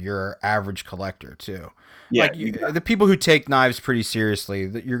your average collector too. Yeah, like the people who take knives pretty seriously,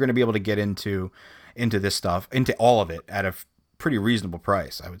 that you're going to be able to get into this stuff, into all of it at a pretty reasonable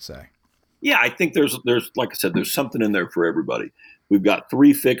price, I would say. Yeah, I think there's like I said, there's something in there for everybody. We've got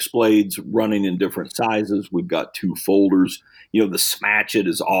 3 fixed blades running in different sizes. We've got 2 folders. The Smatchet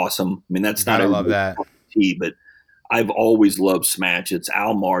is awesome. I mean, that's not. I love that. But I've always loved Smatchets.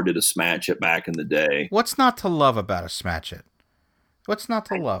 Almar did a Smatchet back in the day. What's not to love about a Smatchet? What's not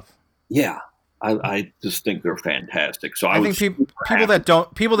to love? Yeah, I just think they're fantastic. So I think people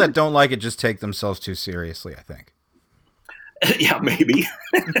that don't like it just take themselves too seriously, I think. Yeah, maybe.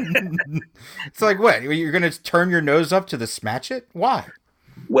 It's like, what? You're going to turn your nose up to the Smatchet? Why?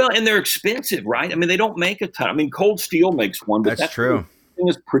 Well, and they're expensive, right? I mean, they don't make a ton. I mean, Cold Steel makes one, but that's true. Thing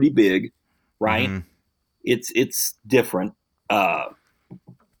is pretty big, right? Mm-hmm. It's different.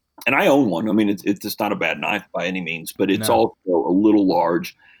 And I own one. I mean, it's just not a bad knife by any means, but it's also a little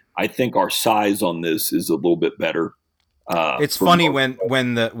large. I think our size on this is a little bit better. It's funny when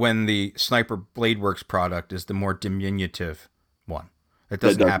the Sniper Bladeworks product is the more diminutive one. It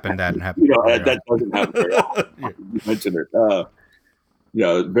doesn't happen. That doesn't happen very often. You mentioned it.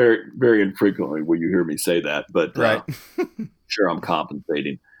 Very, very infrequently will you hear me say that, but right. Sure, I'm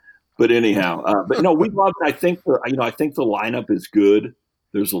compensating. But anyhow, but no, we love it. I think the lineup is good.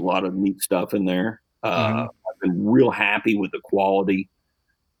 There's a lot of neat stuff in there. I've been real happy with the quality,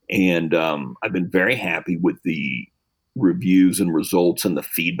 and I've been very happy with the reviews and results and the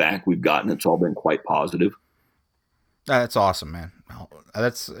feedback we've gotten. It's all been quite positive. That's awesome, man.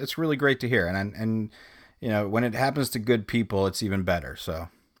 It's really great to hear, and when it happens to good people, it's even better. So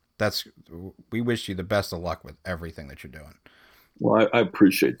we wish you the best of luck with everything that you're doing. Well, I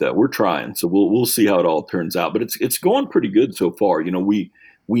appreciate that. We're trying, so we'll see how it all turns out. But it's going pretty good so far.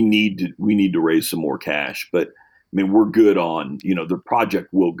 We need to raise some more cash, but I mean, we're good on, the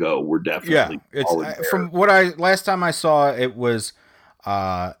project will go. We're definitely. Yeah, it's from what last time I saw it was,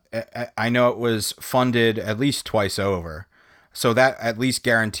 I know it was funded at least twice over. So that at least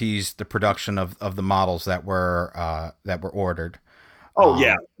guarantees the production of the models that were ordered. Oh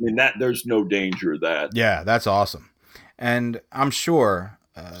yeah. I mean there's no danger of that. Yeah, that's awesome. And I'm sure,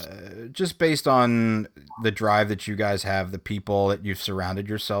 just based on the drive that you guys have, the people that you've surrounded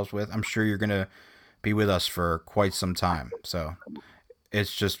yourselves with, I'm sure you're going to be with us for quite some time. So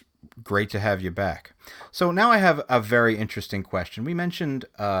it's just great to have you back. So now I have a very interesting question. We mentioned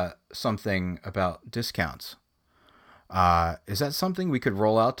something about discounts. Is that something we could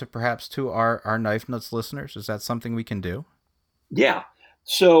roll out to perhaps to our Knife Nuts listeners? Is that something we can do? Yeah.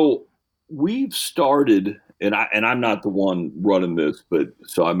 So we've started, and I'm not the one running this, but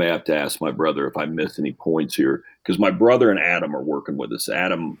so I may have to ask my brother if I miss any points here, because my brother and Adam are working with us.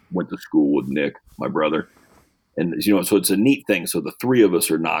 Adam went to school with Nick, my brother, and so it's a neat thing. So the three of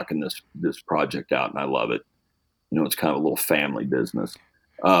us are knocking this project out, and I love it. It's kind of a little family business.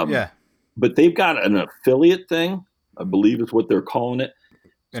 Yeah. But they've got an affiliate thing, I believe is what they're calling it.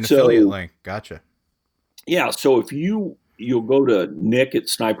 An affiliate link. Gotcha. Yeah. So if you'll go to Nick at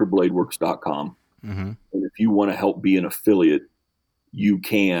sniperbladeworks.com. Mm-hmm. And if you want to help be an affiliate, you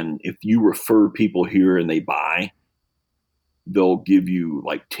can. If you refer people here and they buy, they'll give you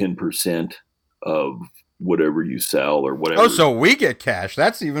like 10% of whatever you sell or whatever. Oh, so we get cash.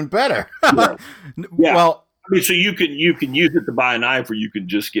 That's even better. Yeah. Yeah. Well, I mean, so you can use it to buy a knife, or you can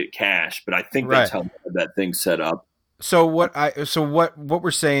just get cash. But I think that's how that thing's set up. So what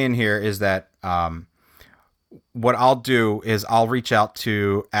we're saying here is that what I'll do is I'll reach out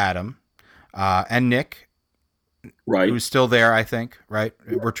to Adam and Nick, right, who's still there, I think, right?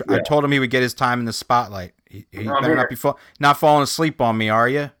 I told him he would get his time in the spotlight. He better not be not falling asleep on me, are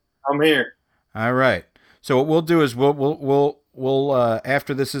you? I'm here. All right. So what we'll do is we'll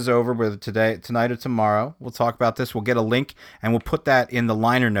after this is over, whether tonight or tomorrow, we'll talk about this. We'll get a link and we'll put that in the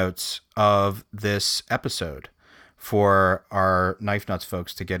liner notes of this episode for our Knife Nuts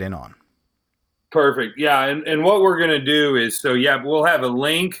folks to get in on. Perfect. Yeah, and what we're going to do is, we'll have a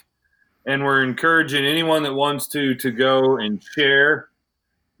link, and we're encouraging anyone that wants to go and share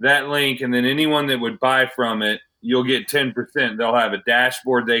that link, and then anyone that would buy from it, you'll get 10%. They'll have a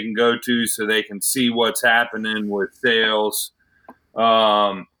dashboard they can go to so they can see what's happening with sales.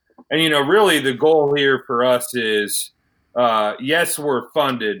 And, really the goal here for us is, yes, we're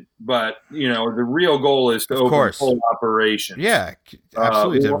funded, but, the real goal is to open full operations. Yeah,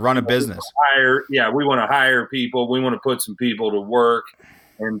 absolutely, to run a business. We want to hire people. We want to put some people to work.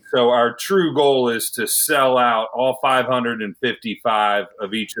 And so our true goal is to sell out all 555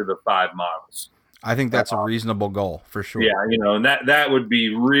 of each of the 5 models. I think that's a reasonable goal for sure. Yeah, and that would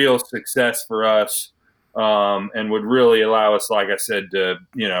be real success for us, and would really allow us, like I said, to,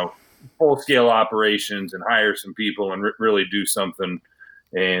 full-scale operations and hire some people and really do something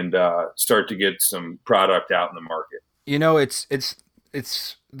and start to get some product out in the market.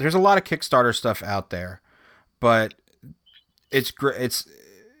 It's there's a lot of Kickstarter stuff out there, but it's great. It's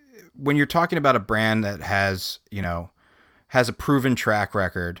when you're talking about a brand that has a proven track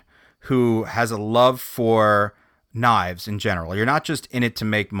record, who has a love for knives in general. You're not just in it to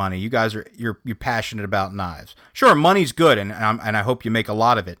make money. You guys you're passionate about knives. Sure, money's good, and I hope you make a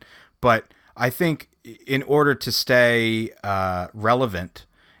lot of it. But I think in order to stay relevant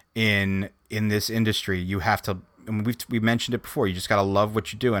in this industry, you have to. I mean, we've mentioned it before. You just got to love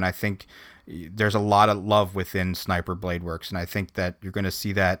what you do, and I think there's a lot of love within Sniper Blade Works, and I think that you're going to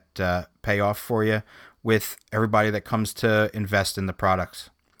see that pay off for you with everybody that comes to invest in the products.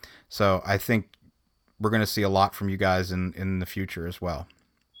 So I think we're going to see a lot from you guys in the future as well.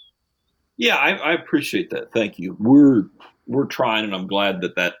 Yeah, I appreciate that. Thank you. We're trying, and I'm glad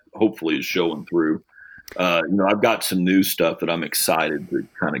that hopefully is showing through. I've got some new stuff that I'm excited to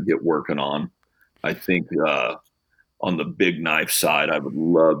kind of get working on. I think on the big knife side, I would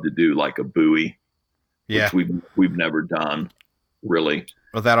love to do like a Bowie, which we've never done really.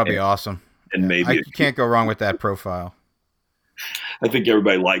 Well, that'll be awesome. And maybe you can't go wrong with that profile. I think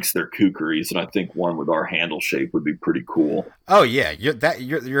everybody likes their kukris, and I think one with our handle shape would be pretty cool. Oh yeah,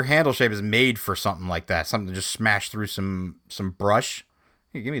 your handle shape is made for something like that. Something to just smash through some brush.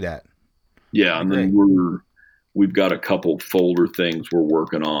 Hey, give me that. Yeah, and then we've got a couple folder things we're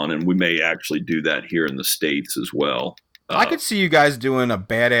working on, and we may actually do that here in the States as well. I could see you guys doing a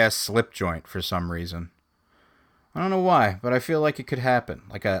badass slip joint for some reason. I don't know why, but I feel like it could happen.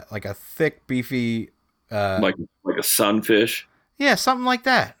 Like a thick, beefy, like a sunfish. Yeah, something like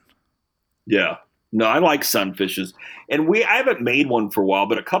that. Yeah. No, I like sunfishes. And I haven't made one for a while,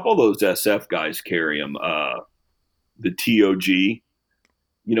 but a couple of those SF guys carry them. The TOG,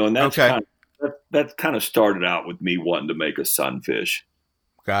 and that's that kind of started out with me wanting to make a sunfish.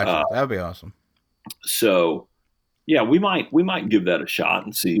 Gotcha. That would be awesome. So, yeah, we might give that a shot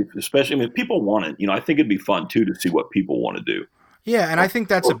and see, especially if people want it. I think it'd be fun too to see what people want to do. Yeah, and I think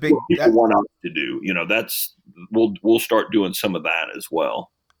that's a big. People want us to do. That's we'll start doing some of that as well.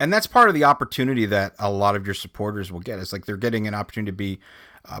 And that's part of the opportunity that a lot of your supporters will get. It's like they're getting an opportunity to be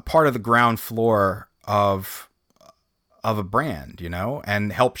part of the ground floor of a brand,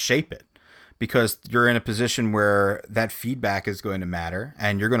 and help shape it, because you're in a position where that feedback is going to matter,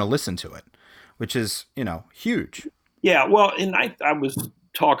 and you're going to listen to it, which is huge. Yeah, well, and I was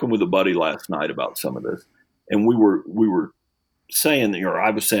talking with a buddy last night about some of this, and we were saying that, or I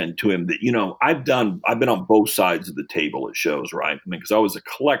was saying to him that, I've been on both sides of the table at shows, right? I mean, because I was a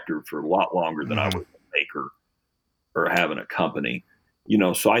collector for a lot longer than I Mhm. was a maker or having a company,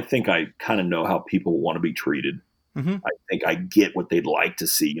 so I think I kind of know how people want to be treated. Mhm. I think I get what they'd like to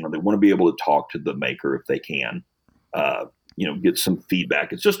see. They want to be able to talk to the maker if they can, get some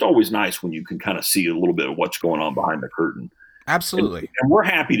feedback. It's just always nice when you can kind of see a little bit of what's going on behind the curtain. And, Absolutely. and we're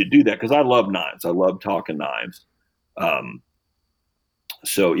happy to do that because I love knives. I love talking knives.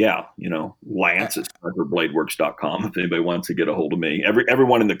 So yeah, Lance at sniperbladeworks.com if anybody wants to get a hold of me.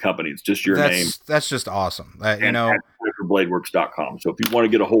 Everyone in the company, it's just your name. That's just awesome. And at sniperbladeworks.com. So if you want to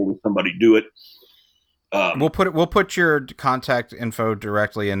get a hold of somebody, do it. We'll put your contact info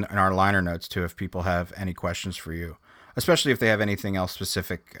directly in our liner notes too, if people have any questions for you, especially if they have anything else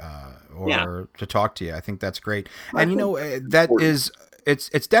specific to talk to you. I think that's great. And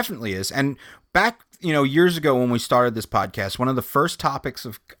it's definitely is. And back, years ago when we started this podcast, one of the first topics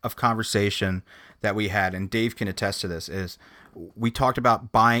of conversation that we had, and Dave can attest to this, is we talked about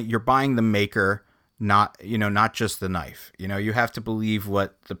you're buying the maker, not just the knife. You have to believe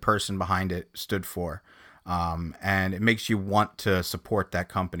what the person behind it stood for. And it makes you want to support that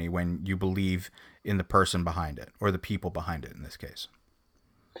company when you believe in the person behind it, or the people behind it in this case.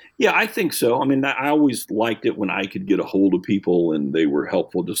 Yeah, I think so. I mean, I always liked it when I could get a hold of people and they were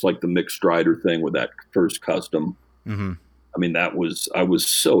helpful, just like the Mick Strider thing with that first custom. Mm-hmm. I mean, I was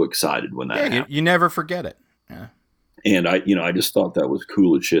so excited when that happened. You never forget it. Yeah. And I just thought that was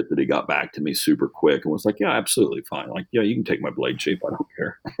cool as shit that he got back to me super quick and was like, yeah, absolutely fine. Like, yeah, you can take my blade shape. I don't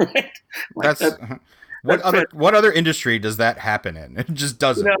care. Right? What other industry does that happen in? It just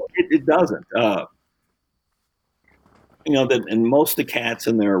doesn't. It doesn't. And most of the cats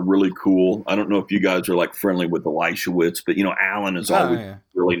in there are really cool. I don't know if you guys are like friendly with Elishewitz, but Alan is always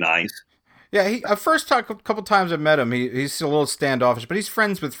really nice. Yeah, I first talked a couple times I've met him. He's a little standoffish, but he's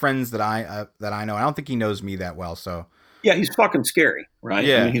friends with friends that I know. I don't think he knows me that well. So yeah, he's fucking scary, right?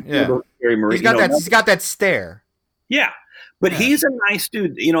 Yeah, he's scary Marine. He's got that stare. Yeah, but he's a nice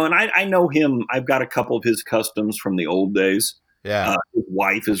dude, and I know him. I've got a couple of his customs from the old days. Yeah, his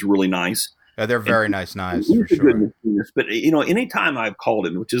wife is really nice. Yeah, they're very nice knives for sure. Good machinist, but anytime I've called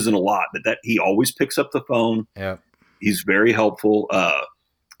him, which isn't a lot, but that he always picks up the phone. Yeah, he's very helpful.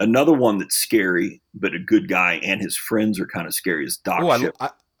 Another one that's scary, but a good guy, and his friends are kind of scary, is Doc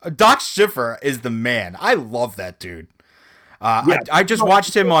Schiffer. Doc Schiffer is the man. I love that dude. I just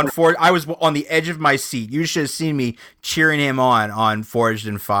watched him on I was on the edge of my seat. You should have seen me cheering him on Forged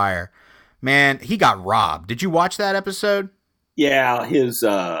in Fire. Man, he got robbed. Did you watch that episode? Yeah, his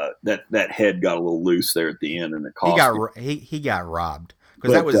that head got a little loose there at the end, and it cost he got robbed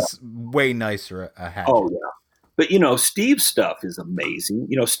because that was way nicer a hatchet. Oh yeah. But Steve's stuff is amazing.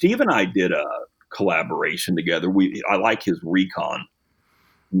 Steve and I did a collaboration together. I like his Recon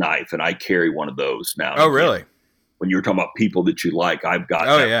knife, and I carry one of those now. Oh, really? When you were talking about people that you like, I've got.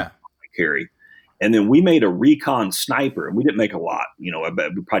 Oh, yeah. I carry, and then we made a Recon sniper, and we didn't make a lot. I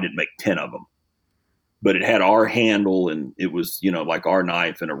bet we probably didn't make 10 of them, but it had our handle, and it was like our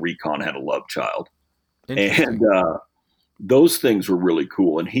knife, and a Recon had a love child, and. Those things were really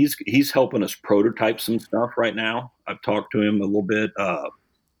cool, and he's helping us prototype some stuff right now. I've talked to him a little bit,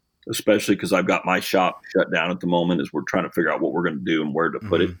 especially because I've got my shop shut down at the moment as we're trying to figure out what we're going to do and where to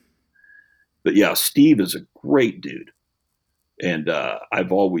put it. But yeah, Steve is a great dude, and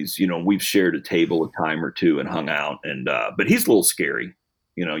I've always, we've shared a table a time or two and hung out, and but he's a little scary.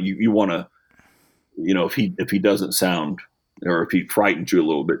 You want to, if he doesn't sound. Or if he frightens you a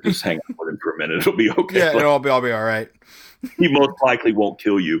little bit, just hang out with him for a minute. It'll be okay. Yeah, it'll be all right. He most likely won't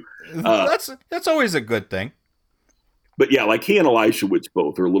kill you. That's always a good thing. But yeah, like he and Elishewitz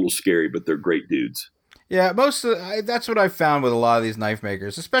both are a little scary, but they're great dudes. Yeah, that's what I've found with a lot of these knife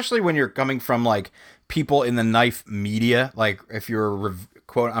makers, especially when you're coming from like people in the knife media. Like if you're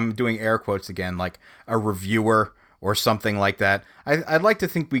I'm doing air quotes again, like a reviewer or something like that. I'd like to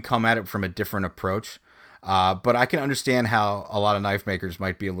think we come at it from a different approach. But I can understand how a lot of knife makers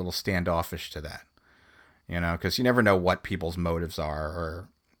might be a little standoffish to that, because you never know what people's motives are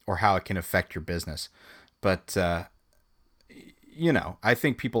or how it can affect your business. But, I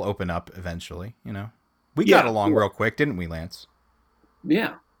think people open up eventually, We got along real quick, didn't we, Lance?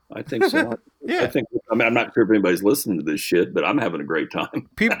 Yeah, I think so. Yeah. I'm not sure if anybody's listening to this shit, but I'm having a great time.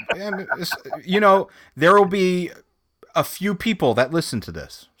 People, there will be a few people that listen to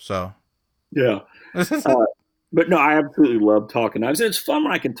this, so. Yeah. But no, I absolutely love talking knives. It's fun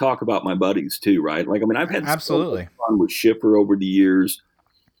when I can talk about my buddies too, right? Like, I've had absolutely so much fun with Schiffer over the years.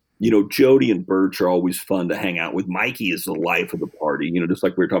 Jody and Birch are always fun to hang out with. Mikey is the life of the party, just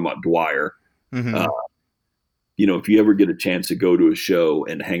like we were talking about Dwyer. Mm-hmm. If you ever get a chance to go to a show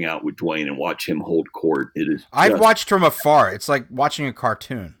and hang out with Dwayne and watch him hold court, it is. I've watched from afar. It's like watching a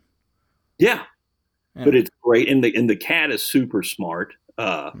cartoon. Yeah. But it's great, and the cat is super smart.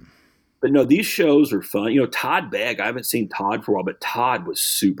 But no, these shows are fun. Todd Begg, I haven't seen Todd for a while, but Todd was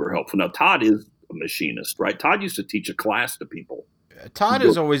super helpful. Now, Todd is a machinist, right? Todd used to teach a class to people. Todd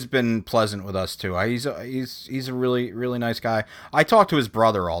has always been pleasant with us too. He's a really really nice guy. I talk to his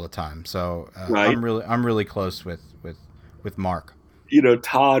brother all the time, so right. I'm really close with Mark.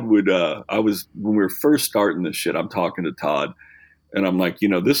 Todd would. When we were first starting this shit, I'm talking to Todd, and I'm like,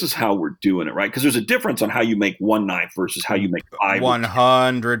 this is how we're doing it, right? Because there's a difference on how you make one knife versus how you make 5.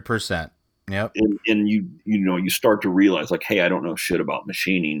 100%. Yep. And you start to realize, like, hey, I don't know shit about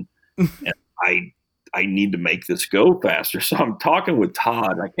machining, and I need to make this go faster. So I'm talking with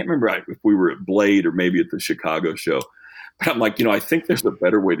Todd. I can't remember if we were at Blade or maybe at the Chicago show. But I'm like, I think there's a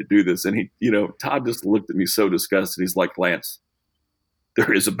better way to do this. And Todd just looked at me so disgusted. He's like, Lance,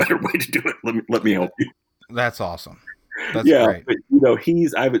 there is a better way to do it. Let me help you. That's awesome. That's great. But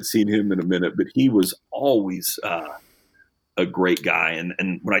I haven't seen him in a minute, but he was always a great guy.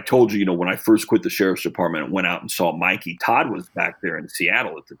 And when I told you, when I first quit the sheriff's department and went out and saw Mikey, Todd was back there in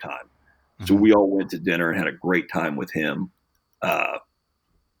Seattle at the time. So we all went to dinner and had a great time with him. Todd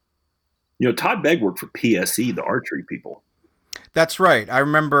Begg worked for PSE, the archery people. That's right. I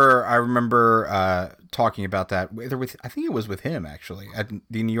remember talking about that. I think it was with him actually at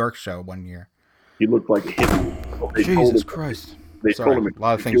the New York show one year. He looked like a hippie. Jesus Christ! They Sorry, told him a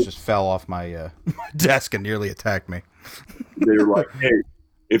lot of things just fell off my desk and nearly attacked me. They were like, "Hey,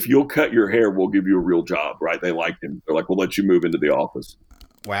 if you'll cut your hair, we'll give you a real job." Right? They liked him. They're like, "We'll let you move into the office."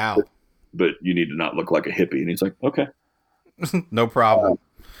 Wow. But you need to not look like a hippie. And he's like, okay. No problem.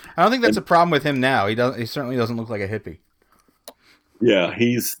 I don't think that's a problem with him now. He certainly doesn't look like a hippie. Yeah,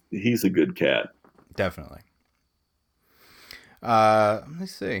 he's a good cat. Definitely. Let me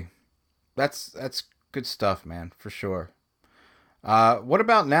see. That's good stuff, man, for sure. What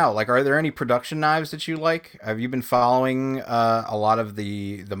about now? Like, are there any production knives that you like? Have you been following a lot of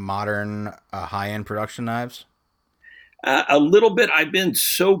the modern high-end production knives? A little bit. I've been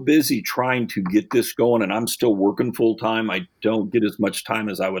so busy trying to get this going, and I'm still working full time. I don't get as much time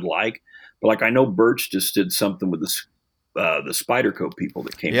as I would like. But like, I know Birch just did something with the Spyderco people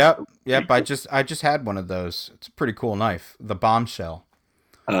that came. Yep. I just had one of those. It's a pretty cool knife, the Bombshell.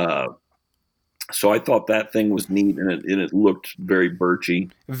 So I thought that thing was neat, and it looked very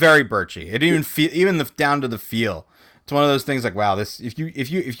Birchy. Very Birchy. It even down to the feel. It's one of those things like, wow, this if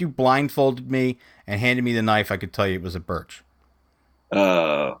you blindfolded me and handed me the knife, I could tell you it was a Birch.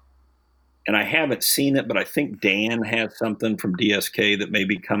 And I haven't seen it, but I think Dan has something from DSK that may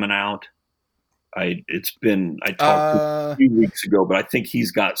be coming out. I talked a few weeks ago, but I think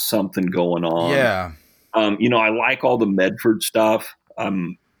he's got something going on. Yeah. I like all the Medford stuff.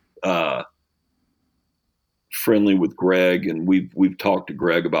 I'm friendly with Greg, and we've talked to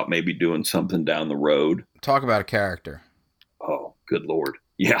Greg about maybe doing something down the road. Talk about a character. Oh, good Lord.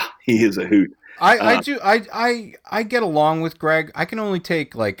 Yeah, he is a hoot. I get along with Greg. I can only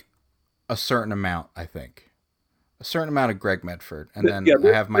take like a certain amount, I think. A certain amount of Greg Medford, and then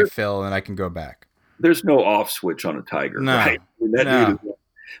I have my fill, and I can go back. There's no off switch on a Tiger, no, right? Dude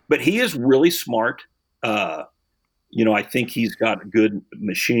but he is really smart. I think he's got good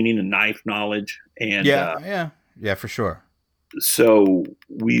machining and knife knowledge, and yeah, for sure. So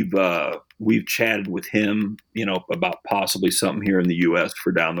we've chatted with him, about possibly something here in the U.S.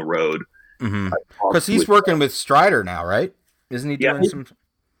 for down the road. Because he's working with Strider now, right? Isn't he doing some?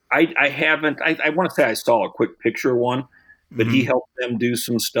 I haven't. I want to say I saw a quick picture of one, but he helped them do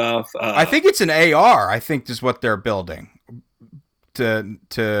some stuff. I think it's an AR. I think is what they're building.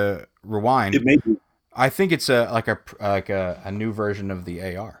 To rewind, it may be. I think it's a new version of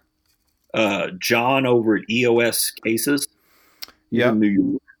the AR. John over at EOS Cases. Yeah, New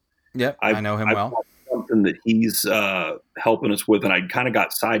York. Yep, I know him well. Something that he's helping us with, and I kind of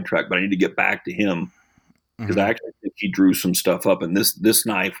got sidetracked, but I need to get back to him because I actually think he drew some stuff up. And this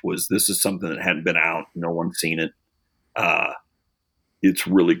knife this is something that hadn't been out; no one's seen it. It's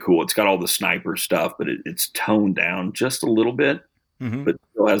really cool. It's got all the sniper stuff, but it's toned down just a little bit, but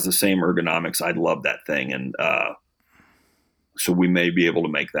still has the same ergonomics. I love that thing, and so we may be able to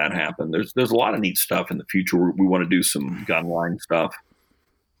make that happen. There's a lot of neat stuff in the future. We want to do some gun line stuff.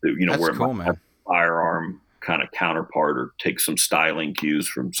 That, where cool, man. Firearm kind of counterpart or take some styling cues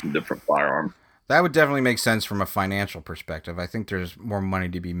from some different firearms. That would definitely make sense from a financial perspective. I think there's more money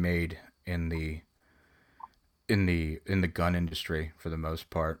to be made in in the gun industry for the most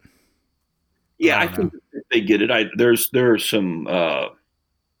part. Yeah, I I don't think know. they get it. There are some, I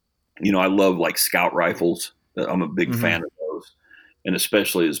love like scout rifles. I'm a big Mhm. fan of those, and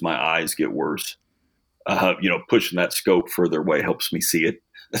especially as my eyes get worse, pushing that scope further away helps me see it.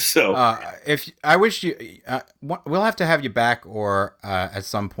 So If I wish you, we'll have to have you back or at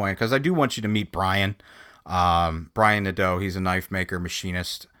some point because I do want you to meet Brian. Brian Nadeau. He's a knife maker,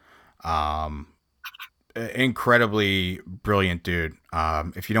 machinist. Um, Incredibly brilliant dude.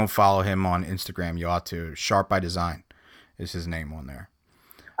 If you don't follow him on Instagram, you ought to. Sharp by Design is his name on there.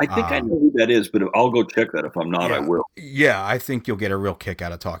 I think I know who that is, but I'll go check that. If I'm not, I Yeah, will. yeah. I think you'll get a real kick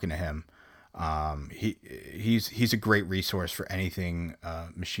out of talking to him. He's a great resource for anything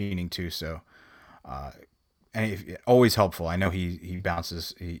machining too. So, and always helpful. I know he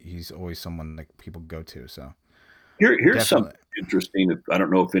bounces. He's always someone that people go to. So Here's definitely, something interesting. I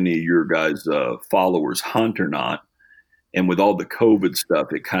don't know if any of your guys' followers hunt or not, and with all the COVID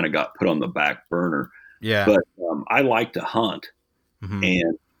stuff, it kind of got put on the back burner. yeah. But I like to hunt, Hmm.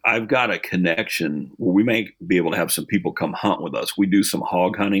 and I've got a connection where we may be able to have some people come hunt with us. We do some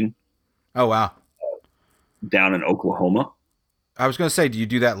hog hunting Oh wow. down in Oklahoma. I was gonna say, do you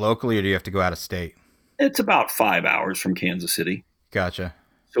do that locally or do you have to go out of state? It's about 5 hours from Kansas City, Gotcha.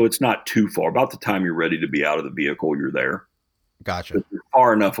 so it's not too far. About the time you're ready to be out of the vehicle, you're there. Gotcha. But you're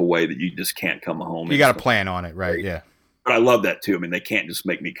far enough away that you just can't come home. You got to plan on it, right? Yeah. But I love that too. I mean, they can't just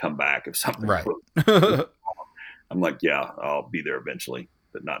make me come back if something. Right. I'm like, yeah, I'll be there eventually,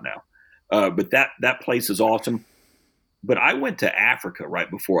 but not now. But that place is awesome. But I went to Africa right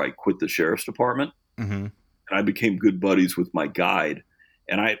before I quit the sheriff's department, Hmm. and I became good buddies with my guide.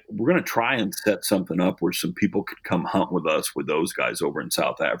 And we're going to try and set something up where some people could come hunt with us with those guys over in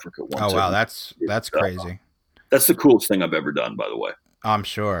South Africa. Oh wow, that's crazy. That's the coolest thing I've ever done, by the way. I'm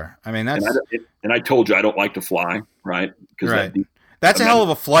sure. I mean, And that's I told you I don't like to fly, right? Because right. That's a hell of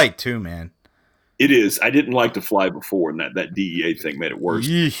a flight too, man. it is. I didn't like to fly before, and that DEA thing made it worse.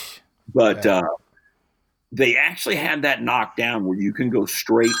 Yeesh. But Yeah. they actually had that knocked down where you can go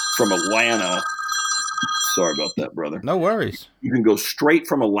straight from Atlanta. Sorry about that, brother. No worries. You can go straight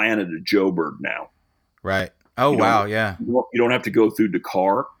from Atlanta to Joburg now. Right. Oh You wow, don't- yeah. You don't have to go through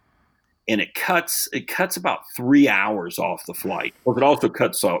Dakar, and it cuts about 3 hours off the flight. Well, it also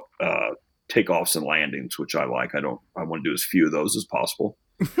cuts off takeoffs and landings, which I like. I want to do as few of those as possible.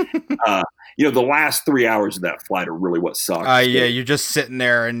 The last 3 hours of that flight are really what sucks. Yeah, you're just sitting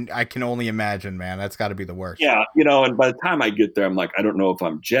there, and I can only imagine, man. That's got to be the worst. Yeah, and by the time I get there, I'm like, I don't know if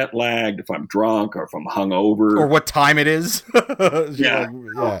I'm jet lagged, if I'm drunk, or if I'm hungover. Or what time it is. Yeah.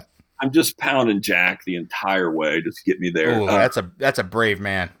 Yeah. I'm just pounding Jack the entire way just to get me there. Oh, that's a brave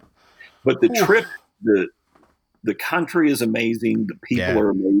man. But the trip, the country is amazing. The people Yeah. are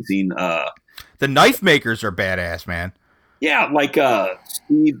amazing. The knife makers are badass, man. Yeah, like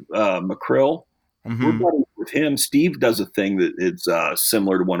Steve McCrill. We're Hmm. buddies with him. Steve does a thing that is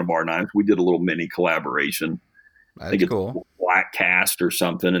similar to one of our knives. We did a little mini collaboration. I think That's it's cool. Black Cast or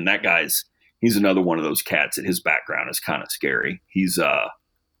something. And that he's another one of those cats that his background is kind of scary.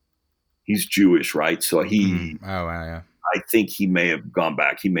 He's Jewish, right? So Mhm. Oh wow, yeah. I think he may have gone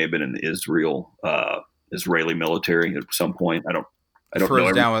back. He may have been in the Israeli military at some point. I don't Froze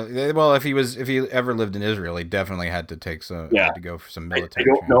know. down with, well, if he ever lived in Israel, he definitely had to take some. Yeah. Had to go for some I military.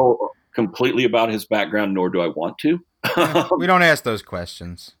 don't training. know completely about his background, nor do I want to. We don't ask those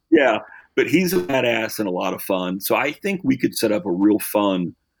questions. Yeah, but he's a badass and a lot of fun. So I think we could set up a real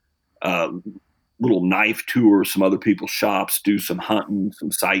fun little knife tour, some other people's shops, do some hunting,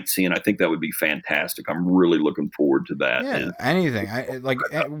 some sightseeing. I think that would be fantastic. I'm really looking forward to that. Yeah, And anything. Like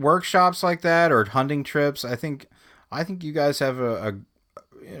workshops like that or hunting trips. I think you guys have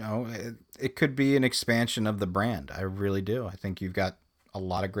it could be an expansion of the brand. I really do. I think you've got a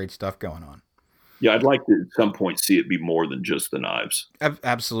lot of great stuff going on. yeah, I'd like to at some point see it be more than just the knives.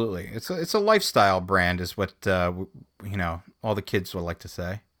 Absolutely. It's a lifestyle brand is what all the kids will like to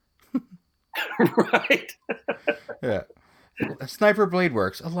say. Right. Yeah. Sniper Blade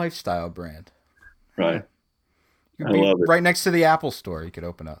Works, a lifestyle brand. Right. You I could be love it. right next to the Apple store. You could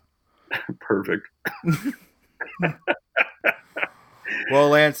open up. Perfect. Well,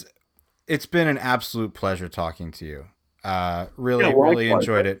 Lance, it's been an absolute pleasure talking to you. Really, Yeah, really likewise.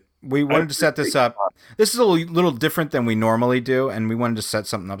 enjoyed it. We wanted to set this up. This is a little different than we normally do, and we wanted to set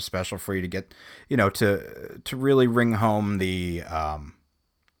something up special for you to get, to really ring home the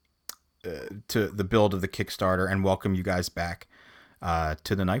to the build of the Kickstarter and welcome you guys back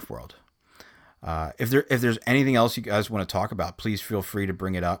to the knife world. If there's anything else you guys want to talk about, please feel free to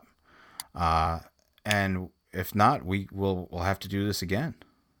bring it up. And if not, we'll have to do this again.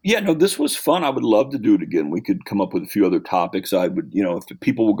 Yeah, no, this was fun. I would love to do it again. We could come up with a few other topics. I would, if the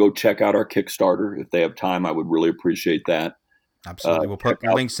people will go check out our Kickstarter if they have time, I would really appreciate that. Absolutely. We'll put check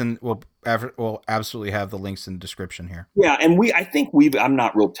out- links in. We'll absolutely have the links in the description here. Yeah, and I'm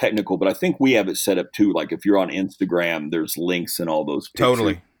not real technical, but I think we have it set up too. Like if you're on Instagram, there's links and all those pictures.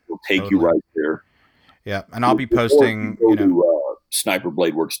 Totally. It'll take you right there. Yeah, and I'll be posting. Or to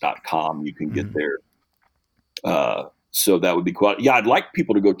sniperbladeworks.com. You can get there. So that would be cool. Yeah, I'd like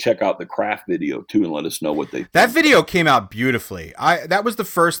people to go check out the craft video too and let us know what they think. That video came out beautifully. That was the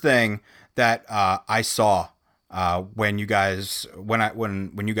first thing that I saw when you guys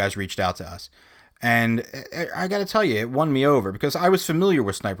reached out to us, and I got to tell you, it won me over because I was familiar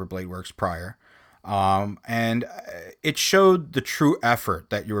with Sniper Blade Works prior, and it showed the true effort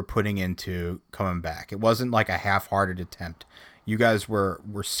that you were putting into coming back. It wasn't like a half-hearted attempt. You guys were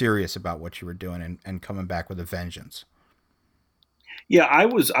serious about what you were doing and coming back with a vengeance. Yeah, I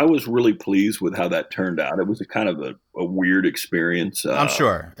was really pleased with how that turned out. It was a kind of a weird experience. I'm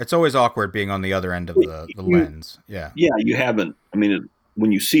sure it's always awkward being on the other end of the lens. Yeah. Yeah, you haven't. I mean,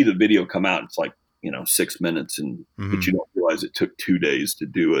 when you see the video come out, it's like 6 minutes, but you don't realize it took 2 days to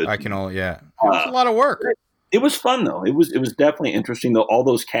do it. It was a lot of work. It was fun though. It was definitely interesting though. All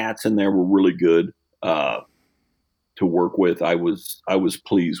those cats in there were really good to work with. I was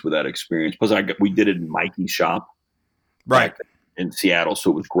pleased with that experience. Plus, we did it in Mikey's shop, right, in Seattle,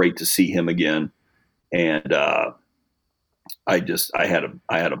 so it was great to see him again. And I had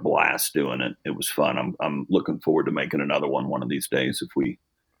a blast doing it. It was fun. I'm looking forward to making another one of these days if we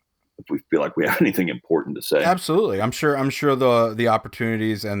feel like we have anything important to say. Absolutely. I'm sure the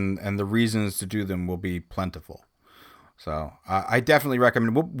opportunities and the reasons to do them will be plentiful. So I definitely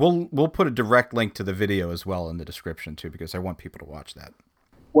recommend. We'll put a direct link to the video as well in the description too, because I want people to watch that.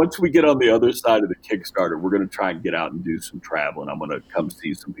 Once we get on the other side of the Kickstarter, we're going to try and get out and do some traveling. I'm going to come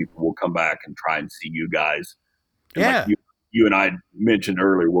see some people. We'll come back and try and see you guys. And yeah. Like you and I mentioned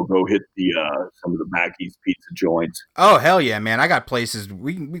earlier, we'll go hit some of the Back East pizza joints. Oh, hell yeah, man. I got places.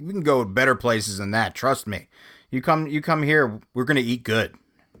 We can go better places than that. Trust me. You come here, we're going to eat good.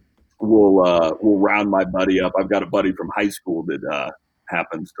 We'll round my buddy up. I've got a buddy from high school that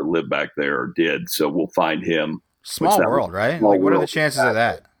happens to live back there or did. So we'll find him. Small world, right? Like, what are the chances of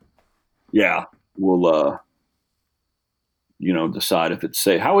that? Yeah, we'll decide if it's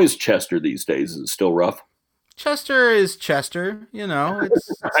safe. How is Chester these days? Is it still rough? Chester is Chester.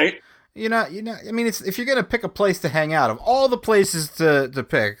 It's right. I mean, it's if you're gonna pick a place to hang out, of all the places to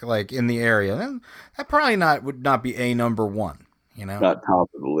pick, like in the area, then that probably would not be a number one. Not top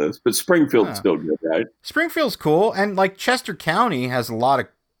of the list, but Springfield's still good, right? Springfield's cool, and like Chester County has a lot of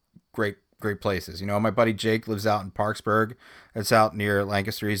great places. My buddy Jake lives out in Parksburg. It's out near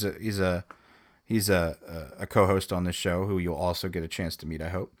Lancaster. He's a co-host on this show who you'll also get a chance to meet, I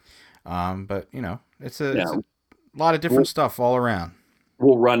hope. But it's a lot of different stuff all around.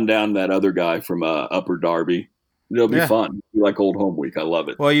 We'll run down that other guy from Upper Darby. It'll be fun. You like Old Home Week. I love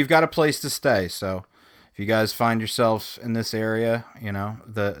it. Well, you've got a place to stay, so if you guys find yourselves in this area,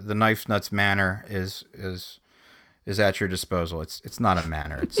 the Knife Nuts Manor is at your disposal. It's not a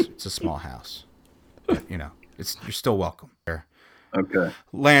manor. It's a small house. But, you're still welcome there. Okay.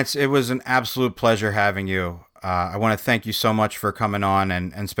 Lance, it was an absolute pleasure having you. I want to thank you so much for coming on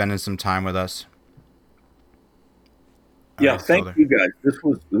and spending some time with us. Yeah, thank you guys.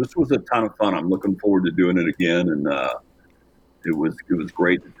 This was a ton of fun. I'm looking forward to doing it again, and it was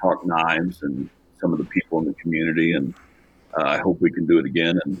great to talk knives and some of the people in the community, and I hope we can do it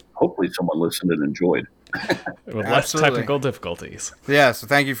again, and hopefully someone listened and enjoyed. With less technical difficulties. Yeah, so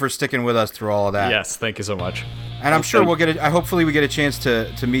thank you for sticking with us through all of that. Yes, thank you so much. And I'm sure hopefully we get a chance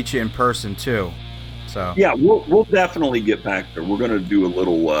to meet you in person too. So yeah, we'll definitely get back there. We're going to do a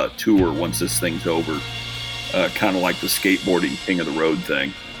little tour once this thing's over, kind of like the skateboarding King of the Road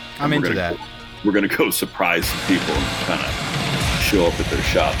thing. I'm into that. We're going to go surprise some people and kind of show up at their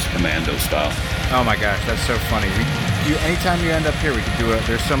shops, commando style. Oh my gosh, that's so funny. Anytime you end up here, we could do it.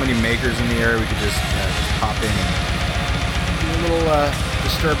 There's so many makers in the area. We could just pop in and do a little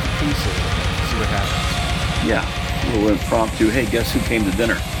disturb the peace a little bit, see what happens. Yeah, a little impromptu. Hey, guess who came to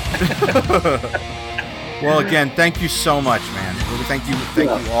dinner? Well, again, thank you so much, man. Thank you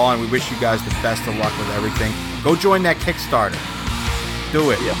all, and we wish you guys the best of luck with everything. Go join that Kickstarter. Do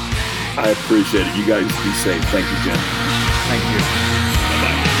it. Yeah, I appreciate it. You guys be safe. Thank you, Jim. Thank you.